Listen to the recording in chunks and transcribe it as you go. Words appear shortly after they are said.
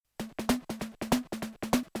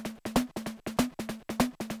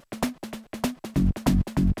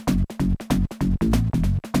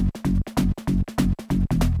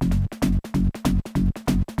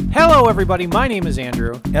Hello, everybody. My name is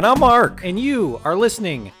Andrew. And I'm Mark. And you are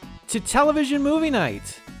listening to Television Movie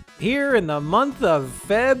Night here in the month of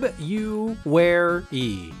February.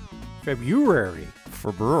 February.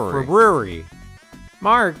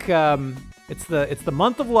 Mark, it's the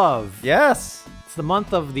month of love. Yes. It's the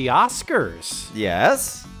month of the Oscars.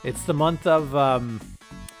 Yes. It's the month of only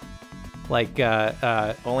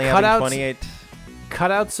cutouts, having 28.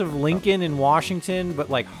 Cutouts of Lincoln and Washington, but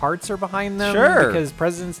like hearts are behind them. Sure. Because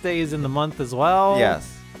President's Day is in the month as well.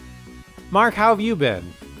 Yes. Mark, how have you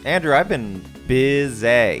been? Andrew, I've been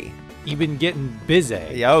busy. You've been getting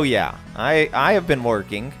busy. Oh yeah. I have been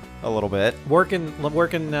working a little bit. Working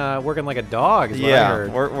like a dog. Is what I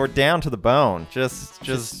heard. We're down to the bone. Just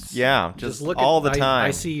look all at, the time.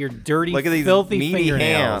 I see your dirty, look at these filthy meaty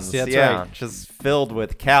fingernails. hands. That's yeah, right. just filled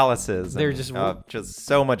with calluses. They're and, just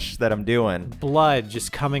so much that I'm doing. Blood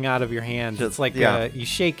just coming out of your hands. It's like you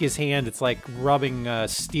shake his hand. It's like rubbing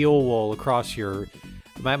steel wool across your.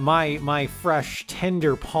 My fresh,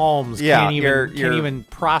 tender palms can't even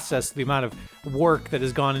process the amount of work that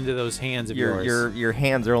has gone into those hands of yours. Your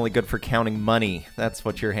hands are only good for counting money. That's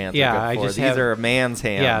what your hands are good for. These are a man's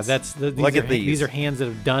hands. Yeah, Look at these. These are hands that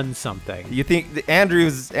have done something. You think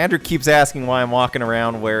Andrew keeps asking why I'm walking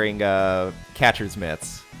around wearing catcher's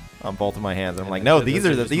mitts on both of my hands. I'm like, no, these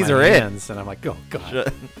are it. Hands. And I'm like, oh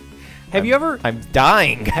god. I'm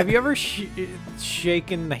dying. Have you ever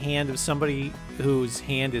shaken the hand of somebody whose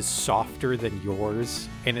hand is softer than yours,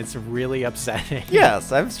 and it's really upsetting?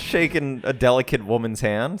 Yes, I've shaken a delicate woman's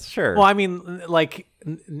hand. Sure. Well, I mean, like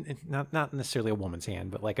not necessarily a woman's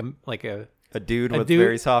hand, but like a dude with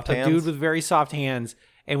very soft hands. A dude with very soft hands,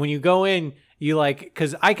 and when you go in, you like,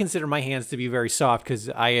 because I consider my hands to be very soft because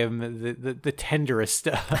I am the tenderest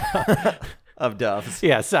of doves.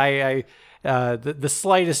 Yes, I the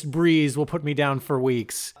slightest breeze will put me down for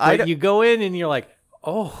weeks. But you go in and you're like,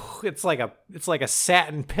 oh, it's like a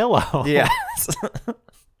satin pillow. Yes.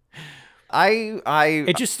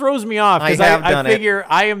 It just throws me off because I figure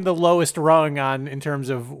I am the lowest rung in terms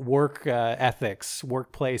of work ethics,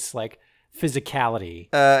 workplace like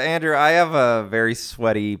physicality. Andrew, I have very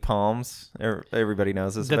sweaty palms. Everybody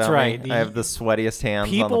knows this. That's about right. Me. I have the sweatiest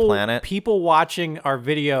hands on the planet. People watching our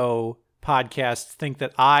video podcast think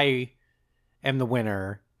that I am the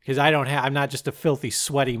winner because I'm not just a filthy,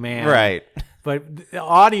 sweaty man. Right. But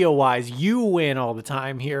audio-wise, you win all the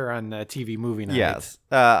time here on TV Movie Night. Yes.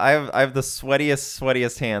 I have the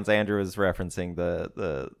sweatiest hands. Andrew is referencing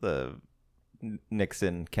the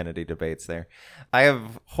Nixon-Kennedy debates there. I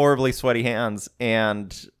have horribly sweaty hands,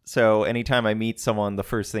 and so anytime I meet someone, the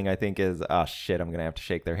first thing I think is, oh, shit, I'm going to have to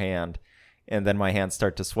shake their hand. And then my hands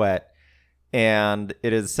start to sweat. And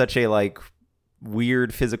it is such a,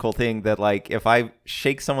 weird physical thing that, if I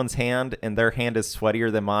shake someone's hand and their hand is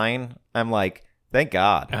sweatier than mine, I'm like, thank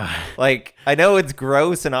God. I know it's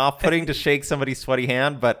gross and off-putting to shake somebody's sweaty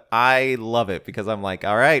hand, but I love it because I'm like,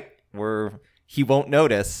 all right, he won't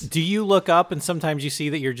notice. Do you look up and sometimes you see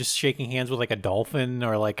that you're just shaking hands with a dolphin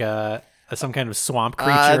or some kind of swamp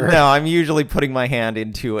creature? No, I'm usually putting my hand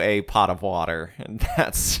into a pot of water, and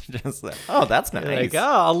that's just that's nice.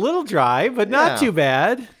 A little dry, but not too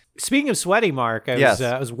bad. Speaking of sweaty, Mark,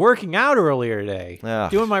 I was working out earlier today,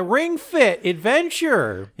 doing my Ring Fit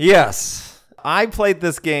adventure. Yes. I played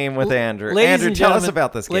this game with Andrew. Andrew, tell us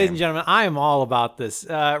about this game. Ladies and gentlemen, I am all about this.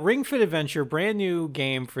 Ring Fit Adventure, brand new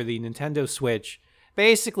game for the Nintendo Switch.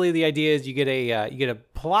 Basically, the idea is you get a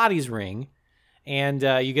Pilates ring, and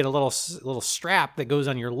you get a little strap that goes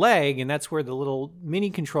on your leg, and that's where the little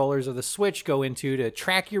mini controllers of the Switch go into to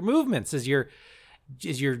track your movements as you're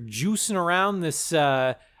juicing around this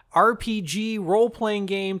RPG role-playing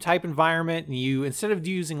game type environment. And you, instead of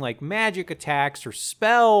using magic attacks or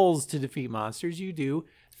spells to defeat monsters, you do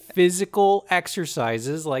physical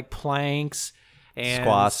exercises like planks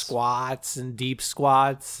and squats and deep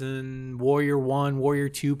squats and Warrior 1, Warrior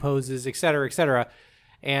 2 poses, etc., etc.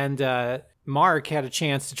 And Mark had a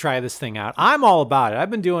chance to try this thing out. I'm all about it.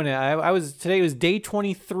 I've been doing it. Today was day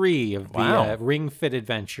 23 of the Ring Fit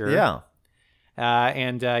Adventure. Yeah.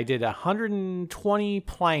 And I did 120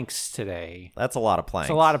 planks today. That's a lot of planks.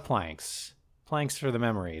 It's a lot of planks. Planks for the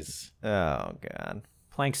memories. Oh, God.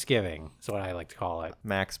 Planksgiving is what I like to call it.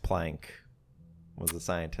 Max Planck was a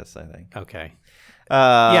scientist, I think. Okay.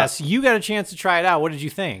 Yes, you got a chance to try it out. What did you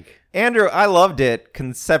think? Andrew, I loved it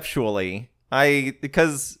conceptually.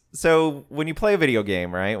 So when you play a video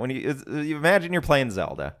game, right? When you imagine you're playing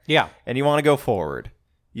Zelda. Yeah. And you want to go forward.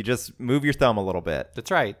 You just move your thumb a little bit. That's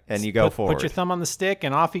right. And you go forward. Put your thumb on the stick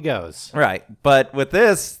and off he goes. Right. But with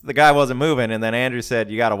this, the guy wasn't moving. And then Andrew said,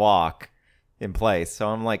 you got to walk. in place. So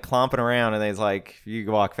I'm like clomping around, and he's like, you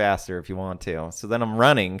can walk faster if you want to. So then I'm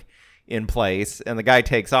running in place, and the guy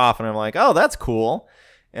takes off, and I'm like, oh, that's cool.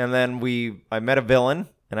 And then I met a villain,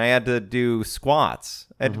 and I had to do squats.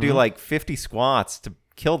 I had to do like 50 squats to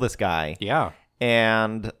kill this guy. Yeah.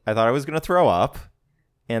 And I thought I was going to throw up.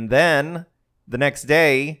 And then the next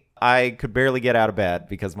day, I could barely get out of bed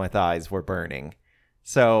because my thighs were burning.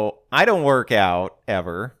 So I don't work out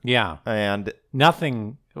ever. Yeah. And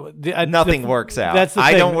nothing works out. That's the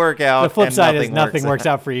I thing. don't work out. The flip side is nothing nothing works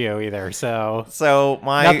out for you either. So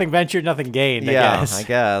my nothing ventured, nothing gained. Yeah, I I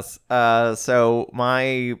guess. So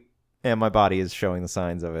my body is showing the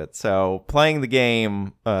signs of it. So playing the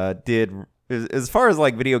game did, as far as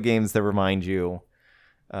like video games that remind you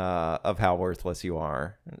of how worthless you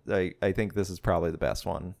are, I think this is probably the best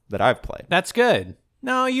one that I've played. That's good.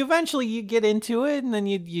 No, you eventually get into it, and then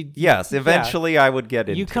you yes, eventually I would get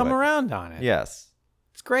into it. You come around on it. Yes,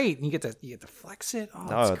 it's great. And you get to flex it.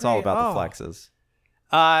 It's all about the flexes.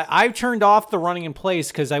 I've turned off the running in place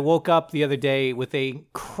because I woke up the other day with a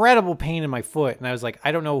incredible pain in my foot, and I was like,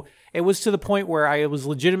 I don't know. It was to the point where I was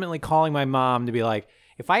legitimately calling my mom to be like,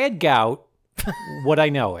 if I had gout, would I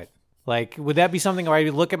know it? Like, would that be something where I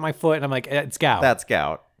would look at my foot and I'm like, it's gout? That's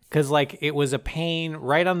gout. Because, like, it was a pain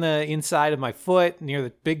right on the inside of my foot near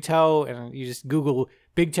the big toe, and you just Google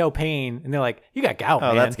big toe pain, and they're like, you got gout,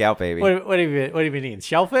 man. Oh, that's gout, baby. What have you been eating?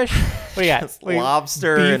 Shellfish? What do you got?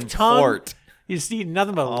 Lobster beef and tongue? port. You just eat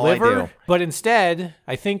nothing but All liver? I do. But instead,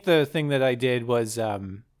 I think the thing that I did was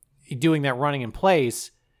doing that running in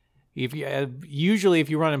place. Usually if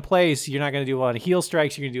you run in place, you're not going to do a lot of heel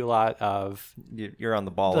strikes. You're going to do a lot of you're on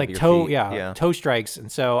the ball like of your toe, feet. toe strikes. And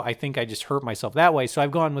so I think I just hurt myself that way. So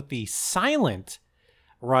I've gone with the silent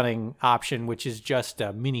running option, which is just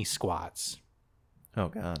mini squats. Oh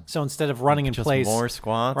God! So instead of running in just place, more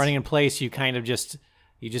squats. Running in place, you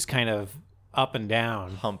just kind of up and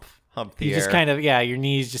down, hump the you air. Just kind of your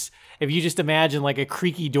knees just. If you just imagine like a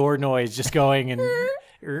creaky door noise just going and.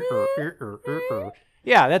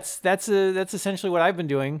 Yeah, that's essentially what I've been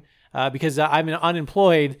doing because I'm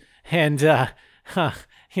unemployed and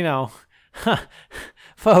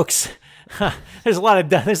folks, there's a lot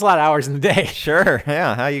of hours in the day. Sure,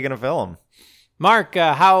 yeah. How are you gonna fill them? Mark,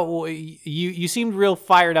 how you seemed real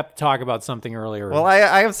fired up to talk about something earlier. Well,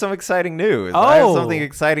 I have some exciting news. Oh. I have something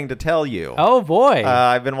exciting to tell you. Oh boy,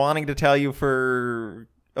 I've been wanting to tell you for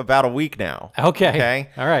about a week now. Okay.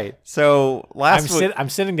 All right. So last week, I'm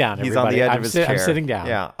sitting down. He's everybody. on the edge of his chair. I'm sitting down.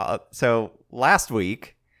 Yeah. So last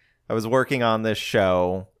week, I was working on this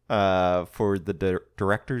show for the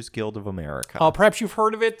Directors Guild of America. Oh, perhaps you've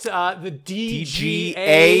heard of it. The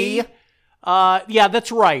DGA. DGA. Yeah,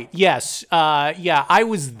 that's right. Yes. Yeah, I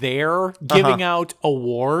was there giving out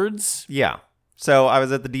awards. Yeah. So I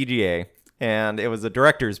was at the DGA, and it was a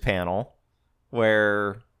directors panel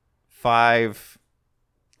where 5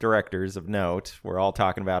 directors of note were all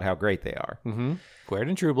talking about how great they are. Mm-hmm.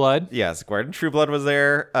 Guerdon Trueblood. Yes, Guerdon Trueblood was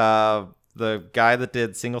there. The guy that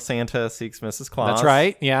did Single Santa Seeks Mrs. Claus. That's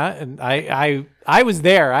right. Yeah, and I was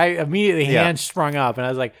there. I immediately hands sprung up, and I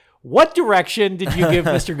was like, "What direction did you give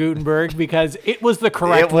Mr. Gutenberg?" Because it was the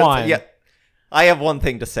correct one. Yeah, I have one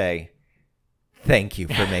thing to say. Thank you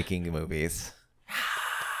for making movies.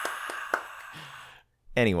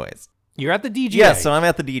 Anyways. You're at the DGA. Yeah, so I'm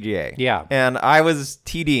at the DGA. Yeah. And I was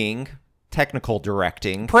TDing, technical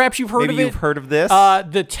directing. Perhaps you've heard of it. Maybe you've heard of this.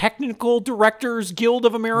 The Technical Directors Guild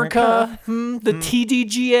of America. The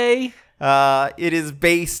TDGA. It is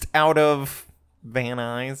based out of Van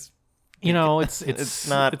Nuys. You know, it's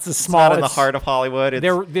not. It's a small. It's not in the heart of Hollywood.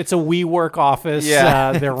 It's a WeWork office.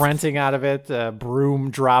 Yeah. They're renting out of it.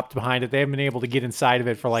 Broom dropped behind it. They haven't been able to get inside of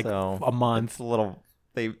it for like a month. It's a little.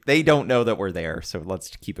 They don't know that we're there, so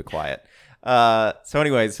let's keep it quiet. So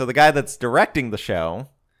anyways, so the guy that's directing the show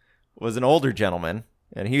was an older gentleman,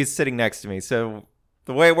 and he was sitting next to me. So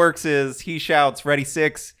the way it works is he shouts, "Ready,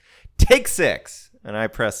 6, take 6," and I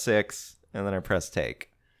press 6, and then I press take.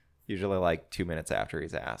 Usually like 2 minutes after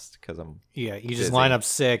he's asked, because I'm you just busy. line up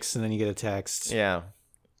 6, and then you get a text. Yeah,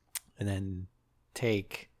 and then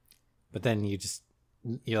take, but then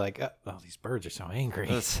you're like, oh, these birds are so angry.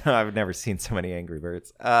 I've never seen so many angry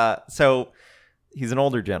birds. So he's an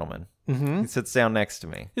older gentleman. Mm-hmm. He sits down next to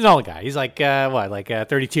me. He's an old guy. He's like,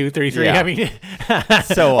 32, 33? Yeah. I mean,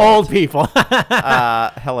 so old people.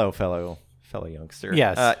 Hello, fellow youngster.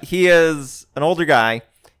 Yes. He is an older guy.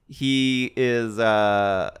 He is,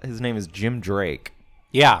 his name is Jim Drake.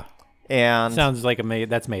 Yeah. And sounds like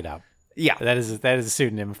that's made up. Yeah. That is a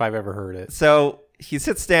pseudonym if I've ever heard it. So he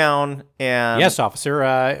sits down and... Yes,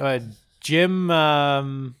 officer. Jim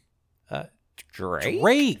Drake?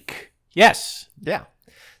 Drake. Yes. Yeah.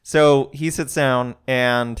 So he sits down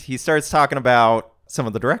and he starts talking about some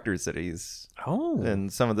of the directors that he's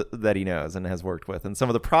and some of that he knows and has worked with, and some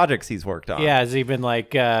of the projects he's worked on. Yeah, has he been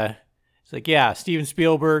like, it's like, yeah, Steven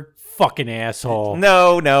Spielberg, fucking asshole.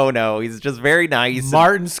 No. He's just very nice.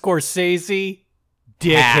 Martin Scorsese,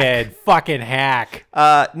 dickhead, fucking hack.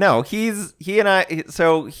 No, he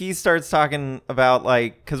starts talking about,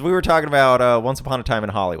 like, because we were talking about Once Upon a Time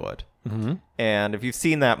in Hollywood. Mm-hmm. And if you've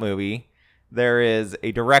seen that movie, there is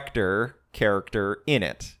a director character in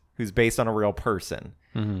it who's based on a real person.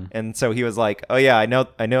 Mm-hmm. And so he was like, oh yeah, I know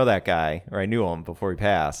that guy, or I knew him before he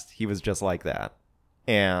passed. He was just like that.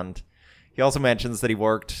 And he also mentions that he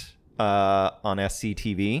worked on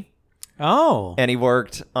SCTV. Oh. And he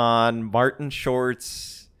worked on Martin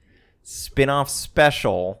Short's spin-off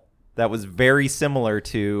special that was very similar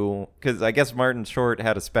to, because I guess Martin Short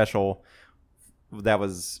had a special that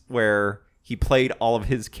was where he played all of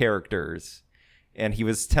his characters. And he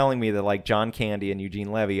was telling me that, like, John Candy and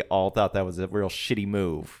Eugene Levy all thought that was a real shitty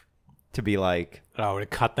move to be like, to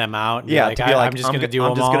cut them out. Yeah, like, to be like, I'm just going to do them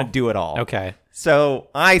all. I'm just going to do it all. Okay. So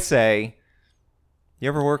I say, you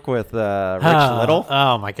ever work with Rich Little?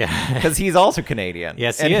 Oh my God. Because he's also Canadian.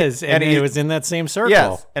 Yes, he is. And he was in that same circle.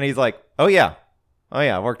 Yes. And he's like, oh yeah,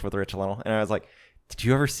 I worked with Rich Little. And I was like, did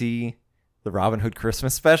you ever see the Robin Hood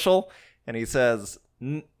Christmas special? And he says,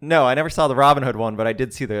 no, I never saw the Robin Hood one, but I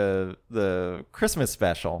did see the Christmas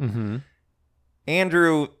special. Mm-hmm.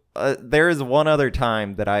 Andrew, there is one other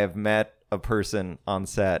time that I have met a person on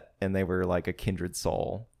set and they were like a kindred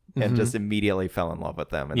soul and just immediately fell in love with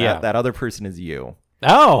them. And that other person is you.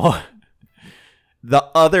 Oh. The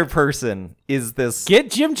other person is this...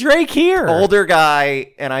 Get Jim Drake here. Older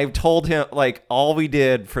guy, and I've told him, like, all we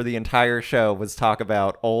did for the entire show was talk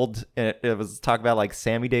about like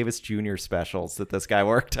Sammy Davis Jr. specials that this guy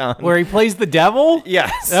worked on. Where he plays the devil?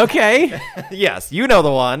 Yes. Okay. Yes, you know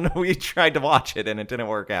the one. We tried to watch it, and it didn't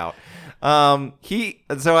work out. So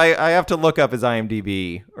I have to look up his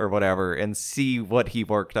IMDb or whatever and see what he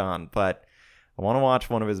worked on, but I want to watch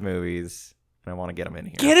one of his movies, and I want to get him in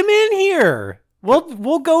here. Get him in here.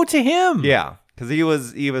 We'll go to him. Yeah, because he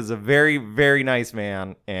was a very, very nice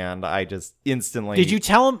man, and I just instantly... Did you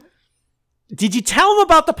tell him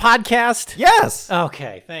about the podcast? Yes.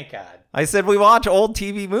 Okay, thank God. I said we watch old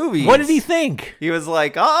TV movies. What did he think? He was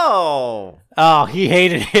like, oh. Oh, he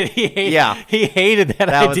hated it. He hated that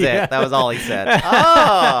idea. That was it. That was all he said.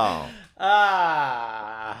 Oh.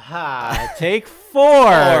 Take 4.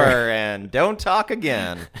 And don't talk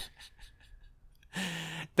again.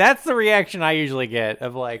 That's the reaction I usually get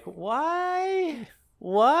of like, why?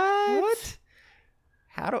 What?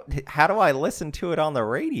 How do I listen to it on the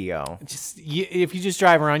radio? If you just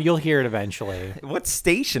drive around, you'll hear it eventually. What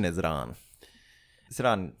station is it on? Is it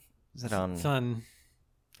on It's on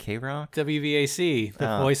K-Rock? WVAC,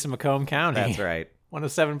 the voice of Macomb County. That's right.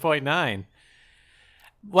 107.9.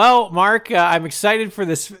 Well, Mark, I'm excited for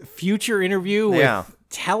this future interview with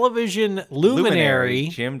television luminary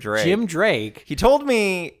Jim Drake. Jim Drake. He told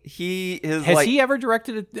me has he ever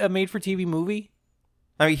directed a made-for-TV movie?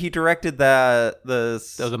 I mean, he directed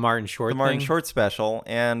the Martin Short Short special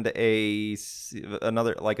and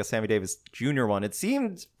another, like, a Sammy Davis Jr. one. It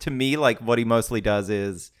seemed to me like what he mostly does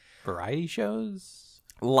is variety shows,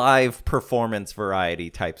 live performance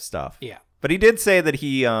variety type stuff. Yeah. But he did say that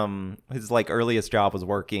he his like earliest job was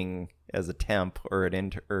working as a temp or an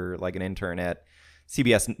intern at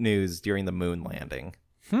CBS News during the moon landing.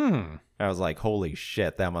 I was like, holy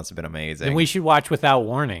shit, that must have been amazing. And we should watch Without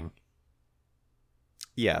Warning.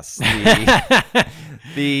 Yes. Basically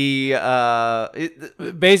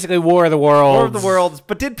War of the Worlds. War of the Worlds.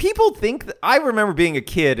 But did people think I remember being a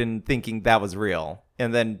kid and thinking that was real.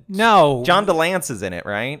 And then no, John DeLance is in it,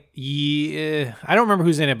 right? Yeah, I don't remember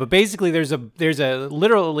who's in it, but basically there's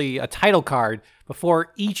literally a title card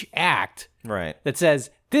before each act, right, that says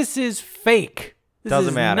this is fake. This Doesn't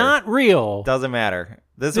is matter. Not real. Doesn't matter.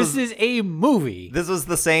 This is a movie. This was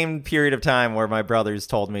the same period of time where my brothers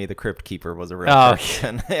told me the Crypt Keeper was a real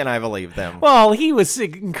person, and I believed them. Well, he was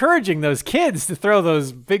encouraging those kids to throw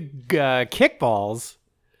those big kickballs.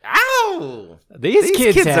 Ow! These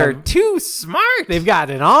kids are too smart. They've got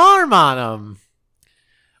an arm on them.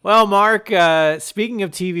 Well, Mark, speaking of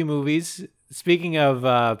TV movies, speaking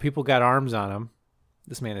of people got arms on them,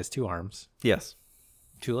 this man has 2 arms. Yes.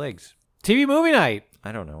 2 legs. TV movie night.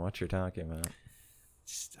 I don't know what you're talking about.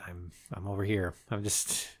 I'm over here. I'm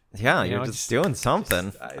just... Yeah, you're just doing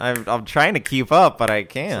something. I'm trying to keep up, but I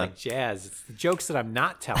can't. It's like jazz. It's the jokes that I'm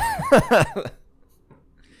not telling.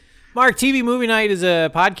 Mark, TV Movie Night is a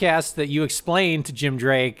podcast that you explained to Jim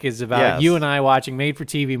Drake is about you and I watching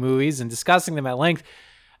made-for-TV movies and discussing them at length.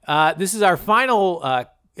 This is our final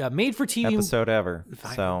made-for-TV episode ever.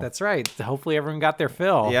 So That's right. Hopefully everyone got their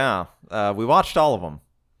fill. yeah, we watched all of them.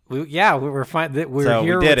 We're fine. We're So we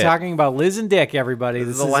here. did We're it. talking about Liz and Dick, everybody.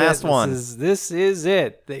 This is the last one. This is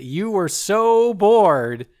it. That you were so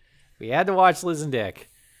bored, we had to watch Liz and Dick.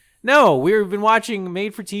 No, we've been watching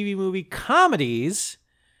made-for-TV movie comedies.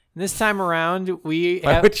 And this time around,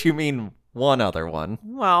 By which you mean one other one.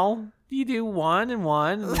 well, you do one and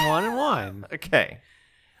one and one and one. Okay.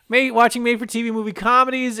 Watching made-for-TV movie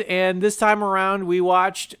comedies, and this time around, we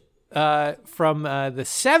watched from the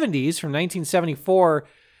 70s, from 1974.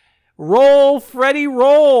 Roll, Freddy,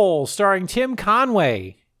 Roll, starring Tim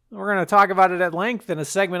Conway. We're going to talk about it at length in a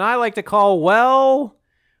segment I like to call, Well,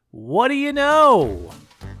 What Do You Know?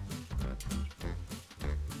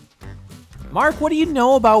 Mark, what do you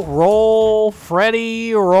know about Roll,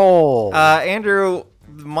 Freddy, Roll? Andrew,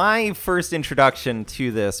 my first introduction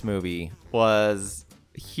to this movie was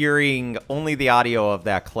hearing only the audio of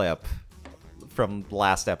that clip from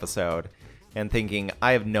last episode and thinking,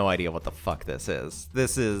 I have no idea what the fuck this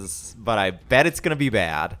is. But I bet it's going to be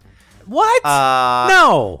bad. What?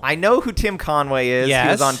 No. I know who Tim Conway is. Yes.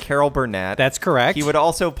 He was on Carol Burnett. That's correct. He would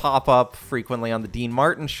also pop up frequently on the Dean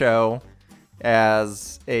Martin show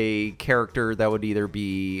as a character that would either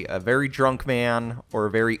be a very drunk man or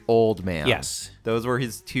a very old man. Yes. Those were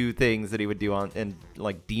his two things that he would do on, and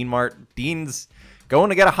like Dean's going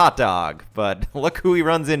to get a hot dog, but look who he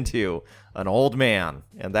runs into. An old man,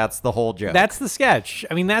 and that's the whole joke. That's the sketch.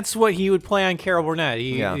 I mean, that's what he would play on Carol Burnett.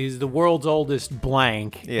 He's the world's oldest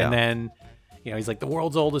blank, Yeah. and then, he's like the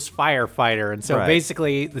world's oldest firefighter. And so Right.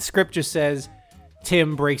 basically, the script just says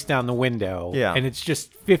Tim breaks down the window, Yeah. and it's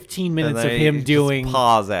just 15 minutes And of then him he doing just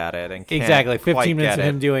pause at it and can't exactly 15 quite minutes get of it.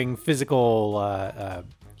 him doing physical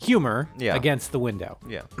humor Yeah. against the window.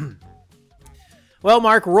 Yeah. Well,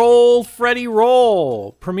 Mark, Roll, Freddy,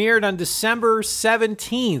 Roll premiered on December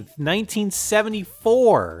 17th,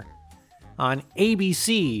 1974 on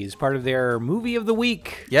ABC as part of their Movie of the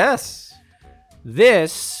Week. Yes.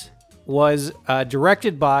 This was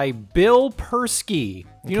directed by Bill Persky.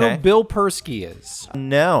 You know Okay. who Bill Persky is?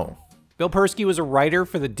 No. Bill Persky was a writer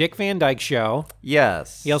for The Dick Van Dyke Show.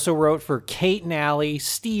 Yes. He also wrote for Kate and Alley,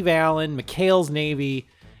 Steve Allen, McHale's Navy,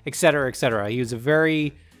 etc., etc. He was a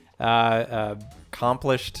very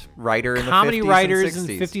accomplished writer in comedy the 50s writers and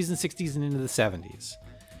in 60s. the 50s and 60s and into the 70s.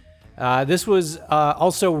 This was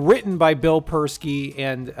also written by Bill Persky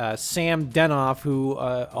and Sam Denoff, who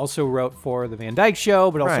also wrote for The Van Dyke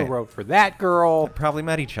Show, but also Right. wrote for That Girl. Probably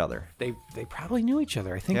met each other. They probably knew each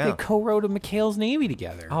other. I think Yeah. they co-wrote a McHale's Navy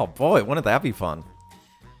together. Oh boy, wouldn't that be fun?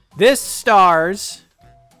 This stars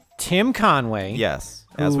Tim Conway. Yes,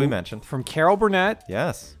 as who- we mentioned. From Carol Burnett.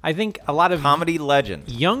 Yes. I think a lot of Comedy legend.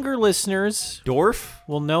 younger listeners Dorf?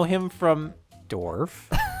 will know him from Dorf.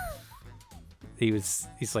 He's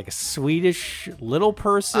like a Swedish little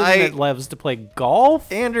person that loves to play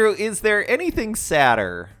golf. Andrew, is there anything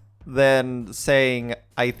sadder than saying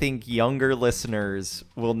I think younger listeners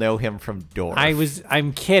will know him from Dorf?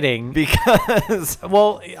 I'm kidding. Because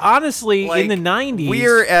Well, honestly, like, in the 90s,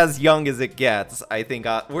 we're as young as it gets. I think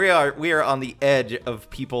we are on the edge of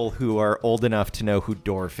people who are old enough to know who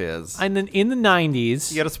Dorf is. in the 90s,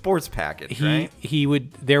 You get a sports package, he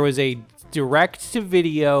right? there was a direct to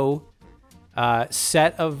video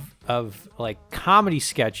set of like comedy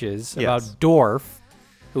sketches Yes. about Dorf,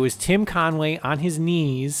 who was Tim Conway on his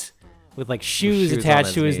knees with like shoes shoes attached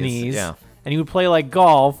on to his his knees, knees. yeah. And he would play like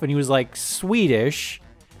golf, and he was like Swedish,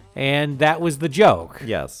 and that was the joke.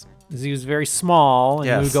 Yes. 'Cause he was very small, and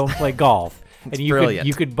he would Yes. go and play golf. And you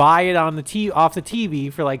brilliant. could buy it on the off the TV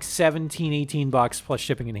for like $17-18 plus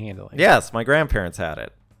shipping and handling. Yes, my grandparents had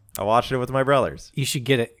it. I watched it with my brothers. You should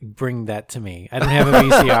get it. Bring that to me. I don't have a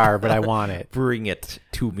VCR, but I want it. Bring it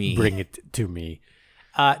to me. Bring it to me.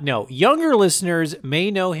 No, younger listeners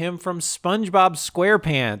may know him from SpongeBob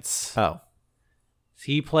SquarePants. Oh.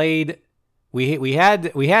 He played. We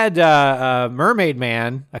had Mermaid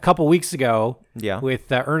Man a couple weeks ago. Yeah.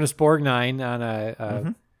 With Ernest Borgnine on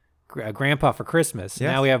a Grandpa for Christmas.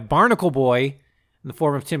 Yes. Now we have Barnacle Boy in the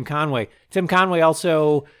form of Tim Conway. Tim Conway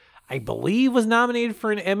also, I believe, was nominated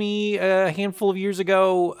for an Emmy a handful of years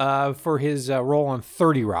ago for his role on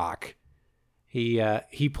 30 Rock.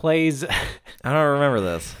 He plays. I don't remember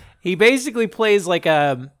this. He basically plays like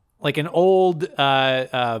an old.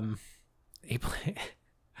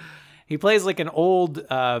 He plays like an old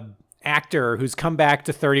actor who's come back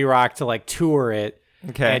to 30 Rock to like tour it.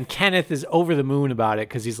 Okay. And Kenneth is over the moon about it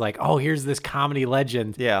because he's like, oh, here's this comedy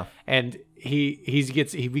legend. Yeah. And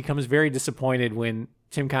he becomes very disappointed when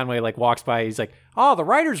Tim Conway like walks by. He's like, oh, the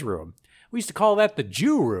writer's room. We used to call that the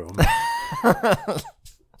Jew room.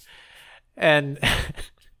 And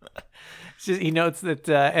He notes that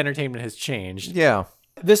entertainment has changed. Yeah.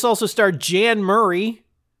 This also starred Jan Murray.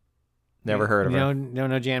 Never heard of her.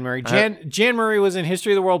 No, Jan Murray. Jan Murray was in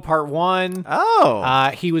History of the World Part 1.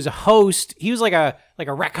 Oh. He was a host. He was like a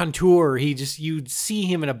raconteur. You'd see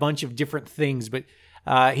him in a bunch of different things, but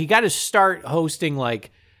he got to start hosting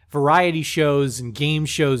like variety shows and game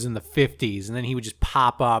shows in the 50s, and then he would just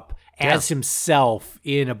pop up as himself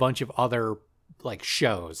in a bunch of other like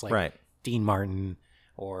shows, like Dean Martin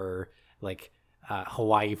or like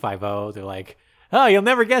Hawaii Five-0. They're like, oh, you'll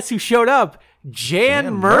never guess who showed up.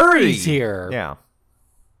 Jan Murray's here. Yeah.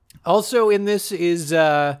 Also in this is he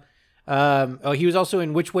was also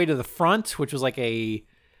in Which Way to the Front, which was like a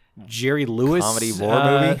Jerry Lewis comedy war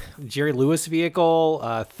movie. Jerry Lewis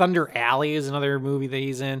vehicle. Thunder Alley is another movie that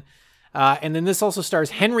he's in. And then this also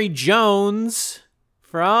stars Henry Jones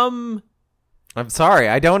from I'm sorry,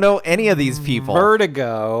 I don't know any of these people.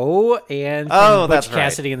 Vertigo and Butch that's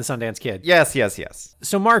Cassidy and the Sundance Kid. Yes.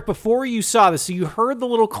 So, Mark, before you saw this, so you heard the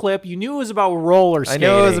little clip. You knew it was about roller skating. I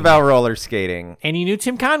knew it was about roller skating. And you knew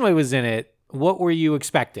Tim Conway was in it. What were you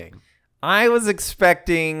expecting? I was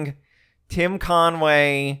expecting Tim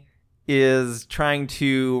Conway is trying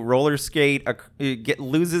to roller skate,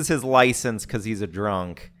 loses his license because he's a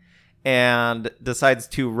drunk, and decides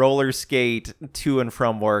to roller skate to and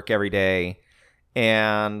from work every day.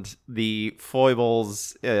 And the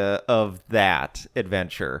foibles of that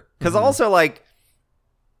adventure. Because also, like,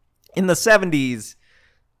 in the 70s,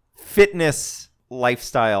 fitness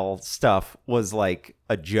lifestyle stuff was, like,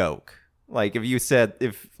 a joke. Like,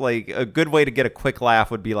 if a good way to get a quick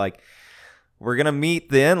laugh would be, like, we're going to meet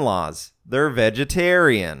the in-laws. They're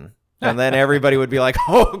vegetarian. And then everybody would be like,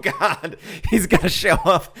 oh, God, he's going to show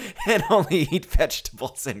up and only eat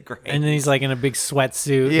vegetables and grains. And then he's like in a big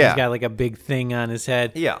sweatsuit. Yeah. He's got like a big thing on his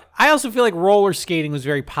head. Yeah. I also feel like roller skating was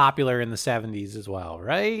very popular in the 70s as well,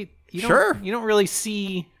 right? Sure. You don't really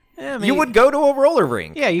see... you would go to a roller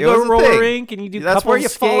rink. Yeah, you go to a roller rink and you do That's where you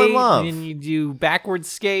fall in love. And you do backwards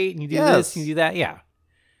skate and you do this and you do that. Yeah.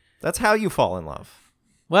 That's how you fall in love.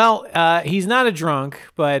 Well, he's not a drunk,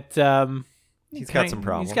 but... He's got some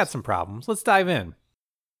problems. He's got some problems. Let's dive in.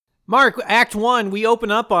 Mark, Act 1, we open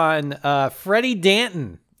up on Freddie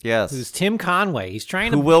Danton. Yes. Who's Tim Conway. He's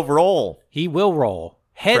trying to... Who will roll. He will roll.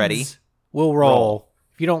 Heads Freddie will roll.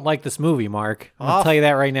 If you don't like this movie, Mark, I'll tell you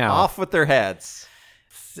that right now. Off with their heads.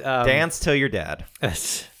 Dance till you're dead.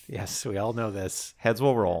 Yes, we all know this. Heads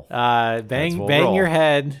will roll. Bang roll. your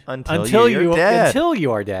head until you're dead. Until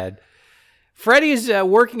you are dead. Freddie's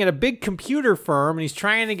working at a big computer firm, and he's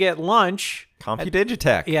trying to get lunch.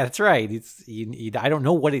 CompuDigitech. Yeah, that's right. I don't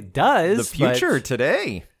know what it does. The future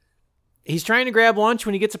today. He's trying to grab lunch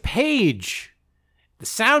when he gets a page. The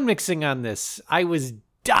sound mixing on this, I was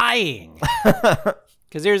dying.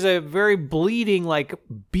 Because there's a very bleeding, like,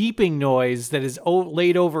 beeping noise that is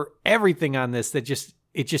laid over everything on this that just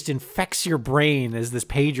infects your brain as this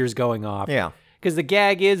pager's going off. Yeah. Because the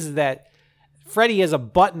gag is that Freddie has a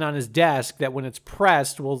button on his desk that when it's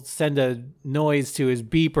pressed will send a noise to his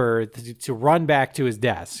beeper to run back to his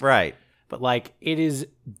desk. Right. But, like, it is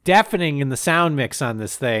deafening in the sound mix on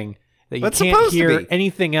this thing that you That's can't hear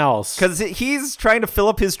anything else. Because he's trying to fill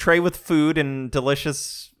up his tray with food and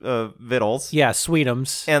delicious victuals. Yeah,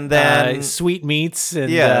 sweetums. And then... sweet meats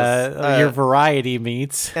and your variety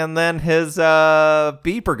meats. And then his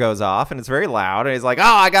beeper goes off, and it's very loud, and he's like, oh,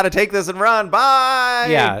 I got to take this and run. Bye!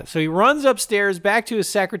 Yeah, so he runs upstairs back to his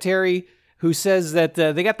secretary, who says that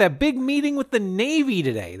they got that big meeting with the Navy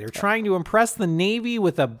today. They're trying to impress the Navy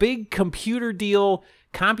with a big computer deal.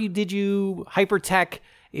 CompuDigital Hypertech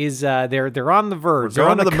is they're on the verge. They're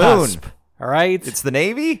on the cusp. Moon. All right, it's the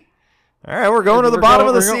Navy. All right, we're going to the bottom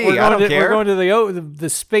of the sea. I don't care. We're going to the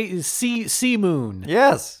space sea moon.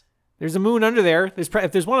 Yes, there's a moon under there.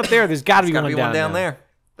 If there's one up there, there's got to be one down there.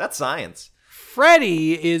 That's science.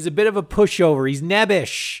 Freddie is a bit of a pushover. He's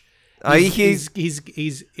nebbish. He's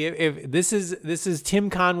if this is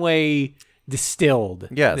Tim Conway distilled.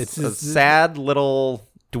 Yes, it's a sad little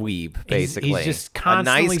dweeb, basically. He's just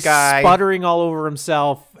constantly a nice guy, sputtering all over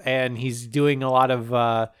himself, and he's doing a lot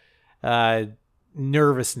of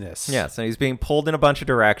nervousness. Yes, and he's being pulled in a bunch of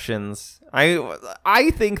directions.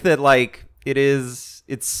 I think that, like, it's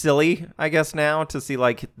silly, I guess, now to see,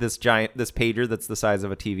 like, this pager that's the size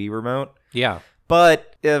of a TV remote. Yeah.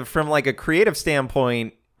 But from, like, a creative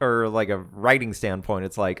standpoint or like a writing standpoint,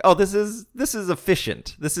 it's like, oh, this is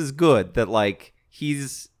efficient. This is good that, like, he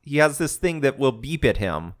has this thing that will beep at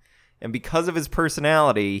him. And because of his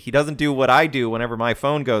personality, he doesn't do what I do whenever my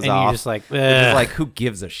phone goes off. And you're just like, who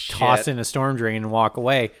gives a shit? Toss in a storm drain and walk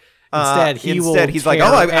away. Instead, he's like,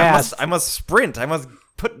 oh, I must sprint. I must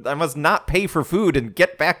not pay for food and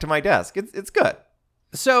get back to my desk. It's good.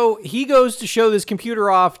 So he goes to show this computer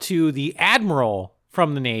off to the admiral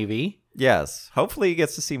from the Navy. Yes. Hopefully he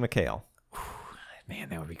gets to see Mikhail. Man,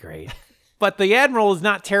 that would be great. But the admiral is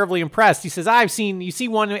not terribly impressed. He says, you see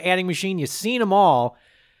one adding machine, you've seen them all.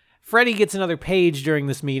 Freddy gets another page during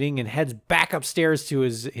this meeting and heads back upstairs to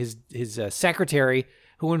his secretary,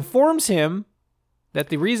 who informs him that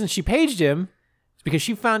the reason she paged him is because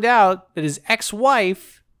she found out that his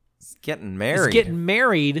ex-wife is getting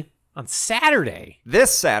married on Saturday.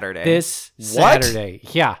 This Saturday. What? Saturday.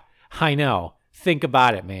 Yeah, I know. Think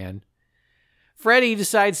about it, man. Freddy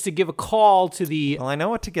decides to give a call to the... Well, I know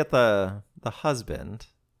what to get the husband.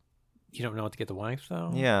 You don't know what to get the wife,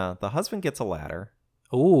 though? Yeah, the husband gets a ladder.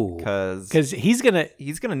 Ooh, because he's gonna need it.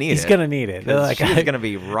 He's gonna need it. Like, she's gonna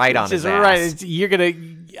be right on his ass. Right, you're gonna.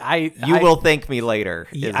 You will thank me later.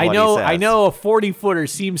 I know. I know a 40-footer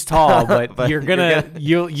seems tall, but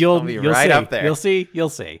you'll be right see. up there. You'll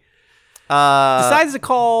see. Decides to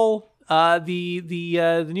call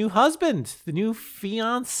the new husband, the new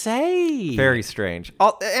fiance. Very strange.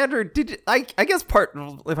 Andrew, I guess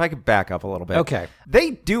if I could back up a little bit. Okay.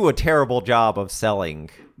 They do a terrible job of selling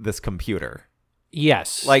this computer.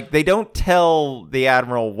 Yes. Like, they don't tell the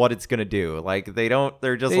admiral what it's going to do. Like,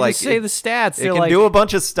 they're just they say the stats. It can do a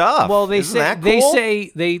bunch of stuff. Well, they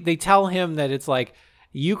Isn't tell him that it's like,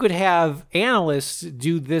 you could have analysts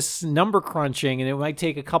do this number crunching and it might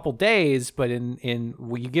take a couple days, but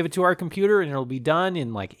you give it to our computer and it'll be done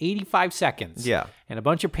in like 85 seconds. Yeah. And a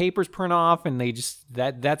bunch of papers print off and they just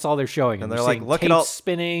that's all they're showing. And they're like, look at all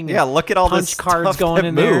spinning. Yeah, look at all punch this cards stuff going that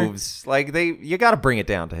in moves. There. Like you got to bring it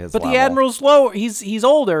down to his level. But the admiral's low. He's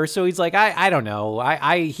older, so he's like, I don't know.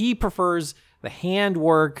 He prefers the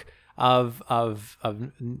handwork of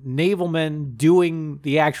naval men doing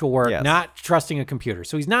the actual work, not trusting a computer.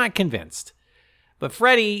 So he's not convinced. But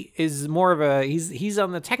Freddy is more of a he's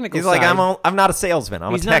on the technical side. He's like, I'm not a salesman.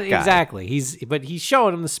 I'm a tech guy. Exactly. But he's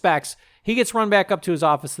showing him the specs. He gets run back up to his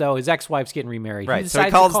office though. His ex-wife's getting remarried. Right. So he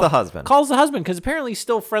calls the husband. Calls the husband because apparently he's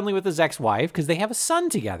still friendly with his ex-wife because they have a son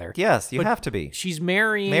together. Yes, you have to be. She's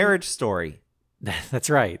marrying. Marriage Story. That's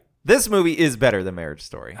right. This movie is better than Marriage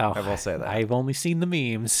Story. Oh, I will say that. I've only seen the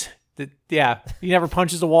memes. Yeah, he never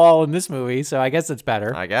punches a wall in this movie, so I guess it's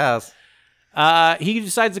better. I guess. He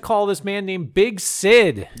decides to call this man named Big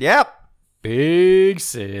Sid. Yep. Big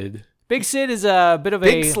Sid. Big Sid is a bit of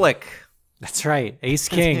Big Slick. That's right. Ace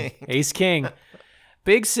King. Ace King.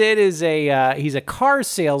 Big Sid is he's a car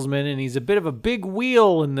salesman, and he's a bit of a big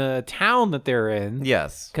wheel in the town that they're in.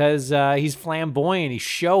 Yes. Because he's flamboyant. He's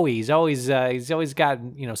showy. He's always got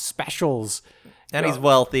specials. And he's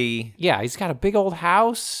wealthy. Yeah, he's got a big old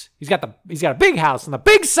house. He's got a big house on the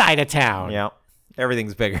big side of town. Yeah,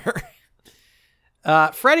 everything's bigger.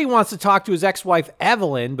 Freddy wants to talk to his ex-wife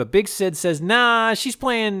Evelyn, but Big Sid says, "Nah, she's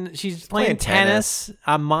playing tennis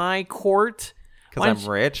on my court. Because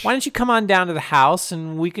I'm rich. Why don't you come on down to the house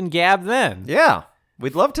and we can gab then?" Yeah,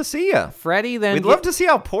 we'd love to see you, Freddy. We'd love to see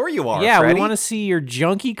how poor you are. Yeah, Freddy. we want to see your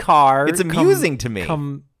junky car. It's amusing to me.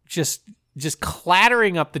 Come just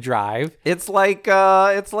clattering up the drive. It's like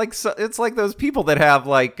those people that have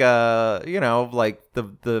like the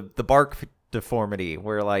bark deformity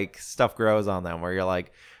where like stuff grows on them where you're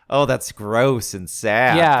like, oh, that's gross and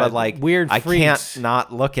sad. Yeah, but like weird I freaks. can't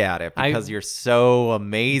not look at it because you're so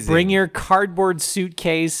amazing. Bring your cardboard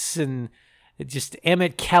suitcase and just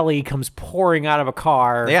Emmett Kelly comes pouring out of a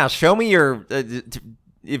car. Yeah, show me your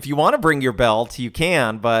if you want to bring your belt, you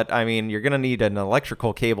can, but I mean, you're going to need an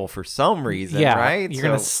electrical cable for some reason, right? You're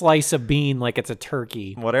going to slice a bean like it's a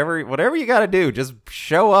turkey. Whatever you got to do, just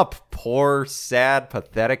show up, poor, sad,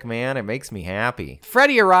 pathetic man. It makes me happy.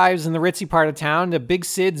 Freddy arrives in the ritzy part of town to Big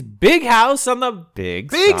Sid's big house on the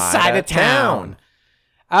big side of town.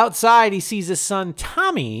 Outside, he sees his son,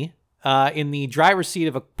 Tommy, in the driver's seat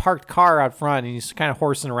of a parked car out front, and he's kind of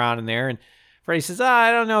horsing around in there, and Freddy says,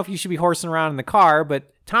 I don't know if you should be horsing around in the car, but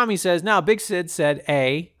Tommy says, no, Big Sid said,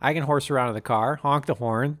 I can horse around in the car, honk the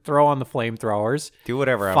horn, throw on the flamethrowers, do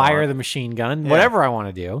whatever I want, fire the machine gun, whatever I want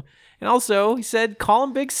to do. And also, he said, call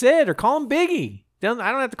him Big Sid or call him Biggie. I don't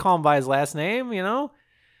have to call him by his last name,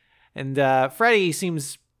 And Freddy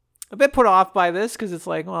seems a bit put off by this because it's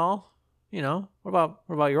like, well, what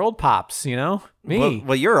about your old pops, me?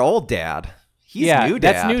 Well, you're old dad. He's new dad.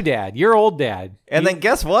 That's new dad. You're old dad. And then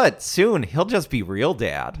guess what? Soon he'll just be real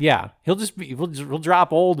dad. Yeah, we'll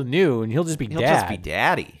drop old and new, and he'll just be dad. He'll just be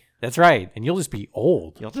daddy. That's right, and you'll just be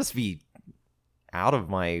old. You'll just be out of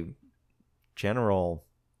my general.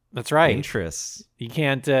 That's right. Interests. You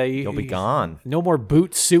can't. You'll be gone. No more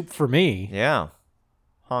boot soup for me. Yeah.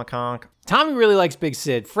 Honk honk. Tommy really likes Big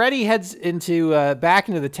Sid. Freddie heads back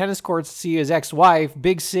into the tennis courts to see his ex-wife,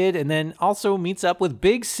 Big Sid, and then also meets up with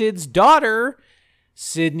Big Sid's daughter,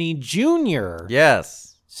 Sidney Jr.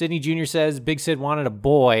 Yes. Sidney Jr. says Big Sid wanted a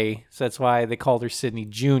boy, so that's why they called her Sidney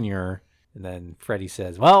Jr. And then Freddie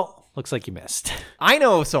says, well, looks like you missed. I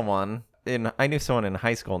knew someone in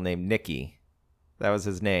high school named Nicky. That was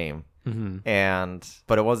his name. Mm-hmm.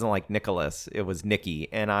 But it wasn't like Nicholas. It was Nicky,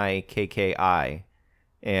 Nikki.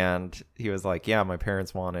 And he was like, yeah, my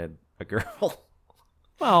parents wanted a girl.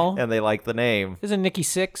 Well, and they liked the name. Isn't Nikki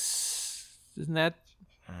 6? Isn't that?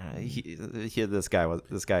 This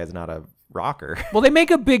guy is not a rocker. Well, they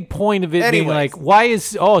make a big point of it being like, why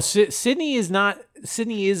is Sydney is not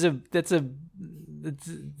Sydney is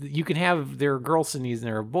you can have there are girl Sydneys and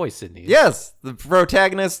there are boy Sydneys. Yes, the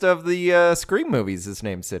protagonist of the Scream movies is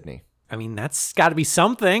named Sydney. I mean, that's got to be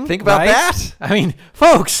something. Think about that. I mean,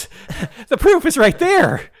 folks, the proof is right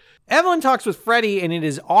there. Evelyn talks with Freddie, and it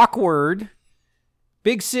is awkward.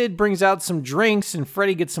 Big Sid brings out some drinks, and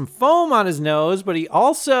Freddie gets some foam on his nose, but he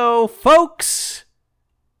also, folks,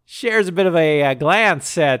 shares a bit of a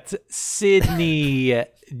glance at Sidney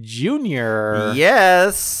Jr.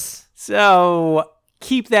 Yes. So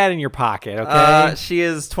keep that in your pocket, okay? She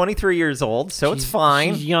is 23 years old, so it's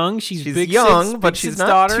fine. She's young. She's Big young, Sid's, but Big she's Sid's not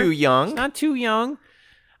daughter. too young. She's not too young.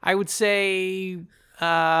 I would say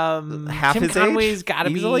half Tim his Conway's age, got to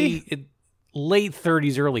be late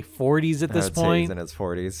 30s, early 40s at this point. He's in his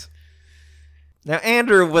 40s. Now,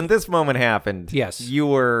 Andrew, when this moment happened, yes, you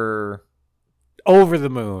were over the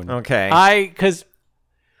moon. Okay, because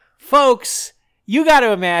folks, you got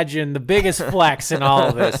to imagine the biggest flex in all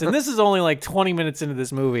of this, and this is only like 20 minutes into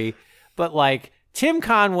this movie, but like Tim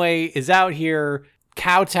Conway is out here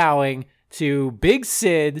kowtowing to Big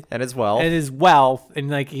Sid and his wealth, and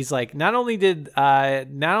like he's like, not only am I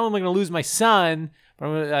going to lose my son,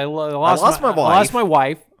 but I lost my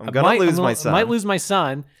wife. I'm gonna lose my son. I might lose my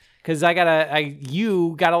son because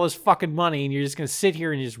you got all this fucking money, and you're just gonna sit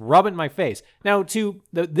here and just rub it in my face. Now, to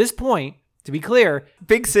this point, to be clear,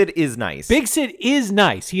 Big Sid is nice. Big Sid is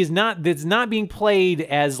nice. He is not. It's not being played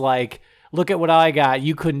as like, look at what I got.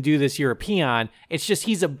 You couldn't do this. You're a peon. It's just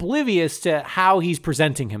he's oblivious to how he's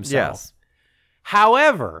presenting himself. Yes.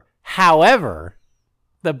 However,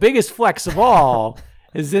 the biggest flex of all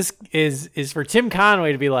is for Tim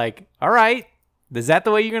Conway to be like, all right, is that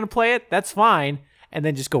the way you're going to play it? That's fine. And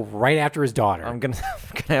then just go right after his daughter. I'm gonna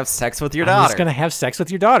have sex with your daughter. I'm just going to have sex with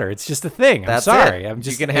your daughter. It's just a thing. That's I'm sorry. it.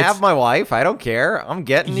 You can have my wife. I don't care. I'm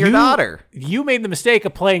getting your daughter. You made the mistake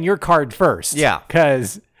of playing your card first. Yeah.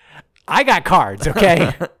 Because I got cards,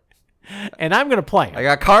 okay? And I'm going to play them. I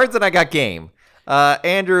got cards and I got game.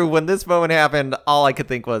 Andrew, when this moment happened, all I could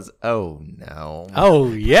think was, oh no.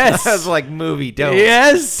 Oh, yes. I was like, movie, don't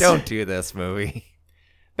do this, movie.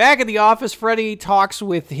 Back at the office, Freddie talks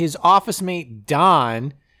with his office mate,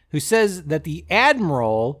 Don, who says that the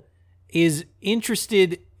Admiral is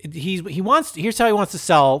interested. Here's how he wants to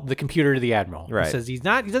sell the computer to the Admiral. Right. He says he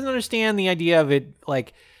doesn't understand the idea of it,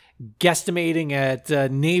 like, guesstimating at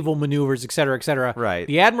naval maneuvers, et cetera, et cetera. Right.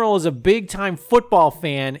 The Admiral is a big-time football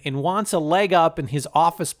fan and wants a leg up in his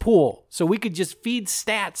office pool. So we could just feed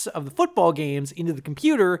stats of the football games into the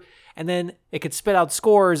computer, and then it could spit out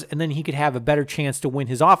scores, and then he could have a better chance to win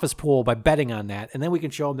his office pool by betting on that. And then we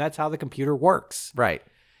can show him that's how the computer works. Right.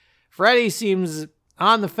 Freddie seems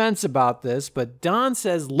on the fence about this, but Don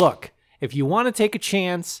says, look, if you want to take a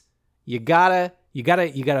chance, you gotta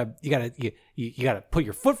put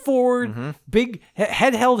your foot forward, big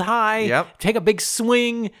head held high, take a big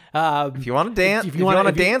swing. If you want to dance, if you want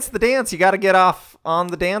to dance the dance, you got to get off on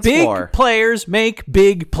the dance floor. Big players make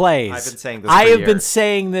big plays. I've been saying this. I have been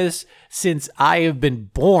saying this since I have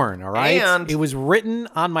been born. All right, and it was written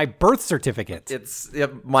on my birth certificate. It's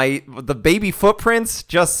the baby footprints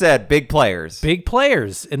just said big players,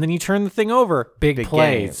 and then you turn the thing over, big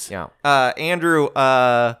plays. Games. Yeah, Andrew.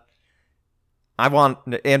 I want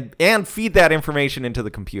and feed that information into the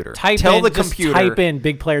computer. Tell the computer. Type in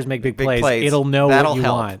big players make big plays. It'll know what you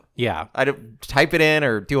want. Yeah. Type it in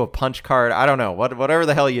or do a punch card. I don't know. Whatever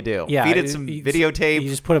the hell you do. Yeah. Feed it some videotape. You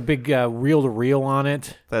just put a big reel-to-reel on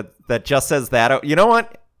it. That just says that. You know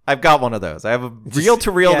what? I've got one of those. I have a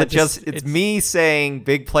reel-to-reel that it's me saying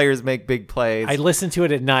big players make big plays. I listen to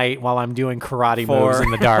it at night while I'm doing karate moves in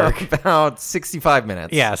the dark. About 65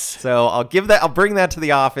 minutes. Yes. So I'll bring that to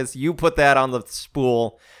the office. You put that on the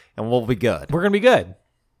spool and we'll be good. We're going to be good.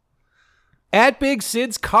 At Big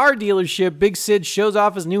Sid's car dealership, Big Sid shows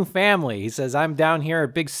off his new family. He says, I'm down here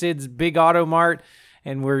at Big Sid's Big Auto Mart,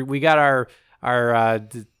 and we got our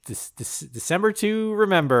December to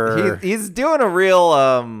remember. He's doing a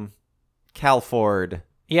real Cal Ford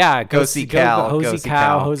Yeah, Go see Cal, Hosey go see Cow,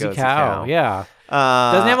 Cal, Hosey go see Cow. Cal. Yeah,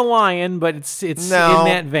 doesn't have a lion, but it's No, in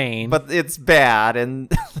that vein. but it's bad, and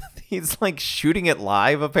he's like shooting it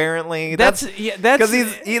live. Apparently, that's because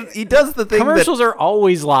he does the thing commercials are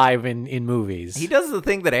always live in movies. He does the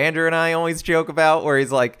thing that Andrew and I always joke about, where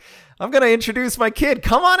he's like, "I'm gonna introduce my kid.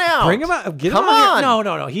 Come on out. Bring him out. Get Come him out on.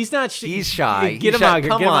 here. No. He's not. He's shy. Get He's him shy. out here.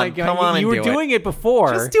 Come Get him on. out here. Come on and You were do it. doing it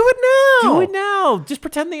before. Just do it now. Do it now. Just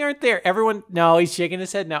pretend they aren't there. Everyone. No, he's shaking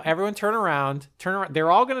his head now. Everyone, turn around. Turn around. They're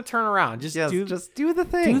all gonna turn around. Just do the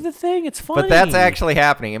thing. Do the thing. It's funny. But that's actually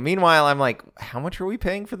happening. And meanwhile, I'm like, how much are we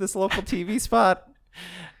paying for this local TV spot?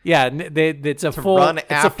 Yeah, it's a To full run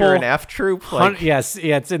it's after a full an F troop. Like, yes,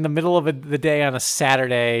 yeah. It's in the middle of the day on a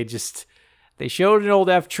Saturday. Just they showed an old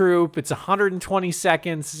F troop. It's 120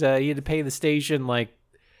 seconds. You had to pay the station like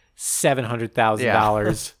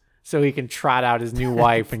 $700,000 so he can trot out his new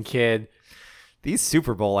wife and kid. these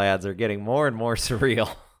Super Bowl ads are getting more and more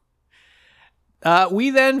surreal. We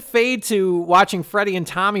then fade to watching Freddie and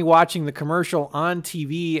Tommy watching the commercial on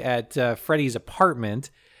TV at Freddie's apartment.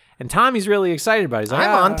 And Tommy's really excited about it. He's like,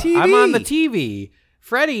 I'm on TV. I'm on the TV.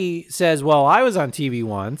 Freddie says, well, I was on TV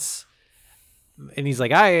once. And he's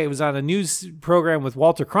like, I was on a news program with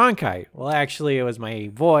Walter Cronkite. Well, actually, it was my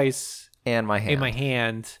voice And my hand. in my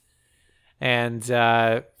hand. And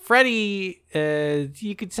Freddie,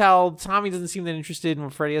 you could tell Tommy doesn't seem that interested in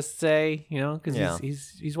what Freddie has to say, because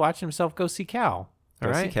he's watching himself go see Cal.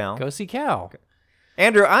 Go see Cal. Go see Cal. Okay.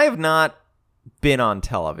 Andrew, I have not been on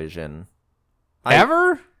television.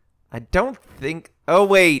 Ever? I don't think. Oh,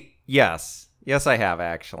 wait. Yes, I have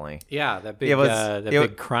actually. Yeah, that big,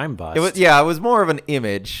 big crime bust. It was more of an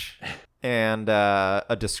image and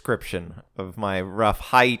a description of my rough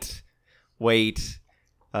height, weight.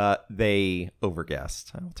 They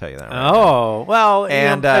overguessed. I'll tell you that. Right oh well,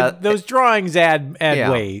 and those drawings add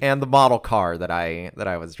weight. and the model car that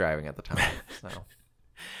I was driving at the time. So.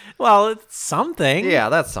 Well, it's something. Yeah,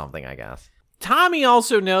 that's something, I guess. Tommy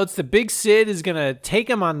also notes that Big Sid is going to take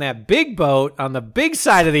him on that big boat on the big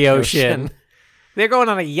side of the ocean. They're going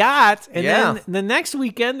on a yacht, and then the next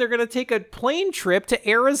weekend they're going to take a plane trip to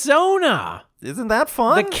Arizona. Isn't that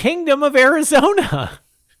fun? The Kingdom of Arizona.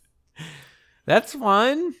 That's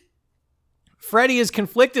fun. Freddie is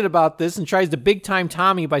conflicted about this and tries to big-time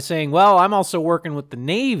Tommy by saying, well, I'm also working with the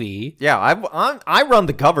Navy. Yeah, I run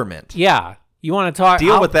the government. Yeah. You want to talk?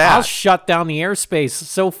 Deal with that. I'll shut down the airspace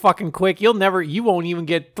so fucking quick. You won't even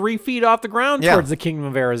get 3 feet off the ground towards the Kingdom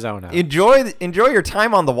of Arizona. Enjoy your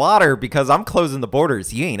time on the water because I'm closing the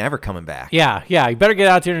borders. You ain't ever coming back. Yeah. You better get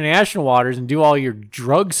out to international waters and do all your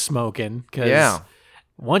drug smoking because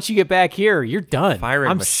once you get back here, you're done.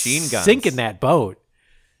 Firing I'm machine guns. Sinking that boat.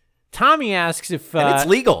 Tommy asks if and it's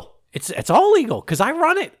legal. It's all legal because I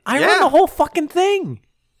run it. I run the whole fucking thing.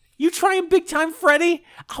 You try and big time Freddie,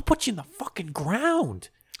 I'll put you in the fucking ground.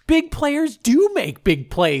 Big players do make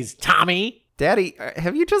big plays, Tommy. Daddy,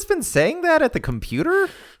 have you just been saying that at the computer?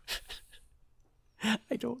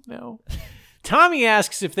 I don't know. Tommy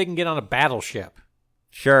asks if they can get on a battleship.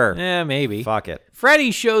 Sure. Maybe. Fuck it.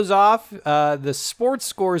 Freddie shows off the sports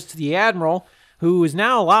scores to the Admiral, who is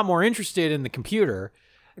now a lot more interested in the computer.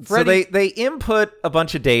 Freddie, so they input a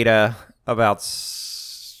bunch of data about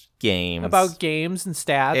games and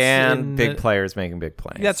stats and big players making big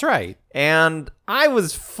plays. That's right. And I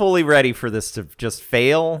was fully ready for this to just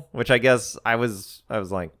fail, which I guess I was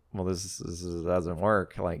like, well, this doesn't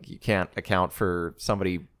work. Like, you can't account for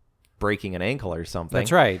somebody breaking an ankle or something.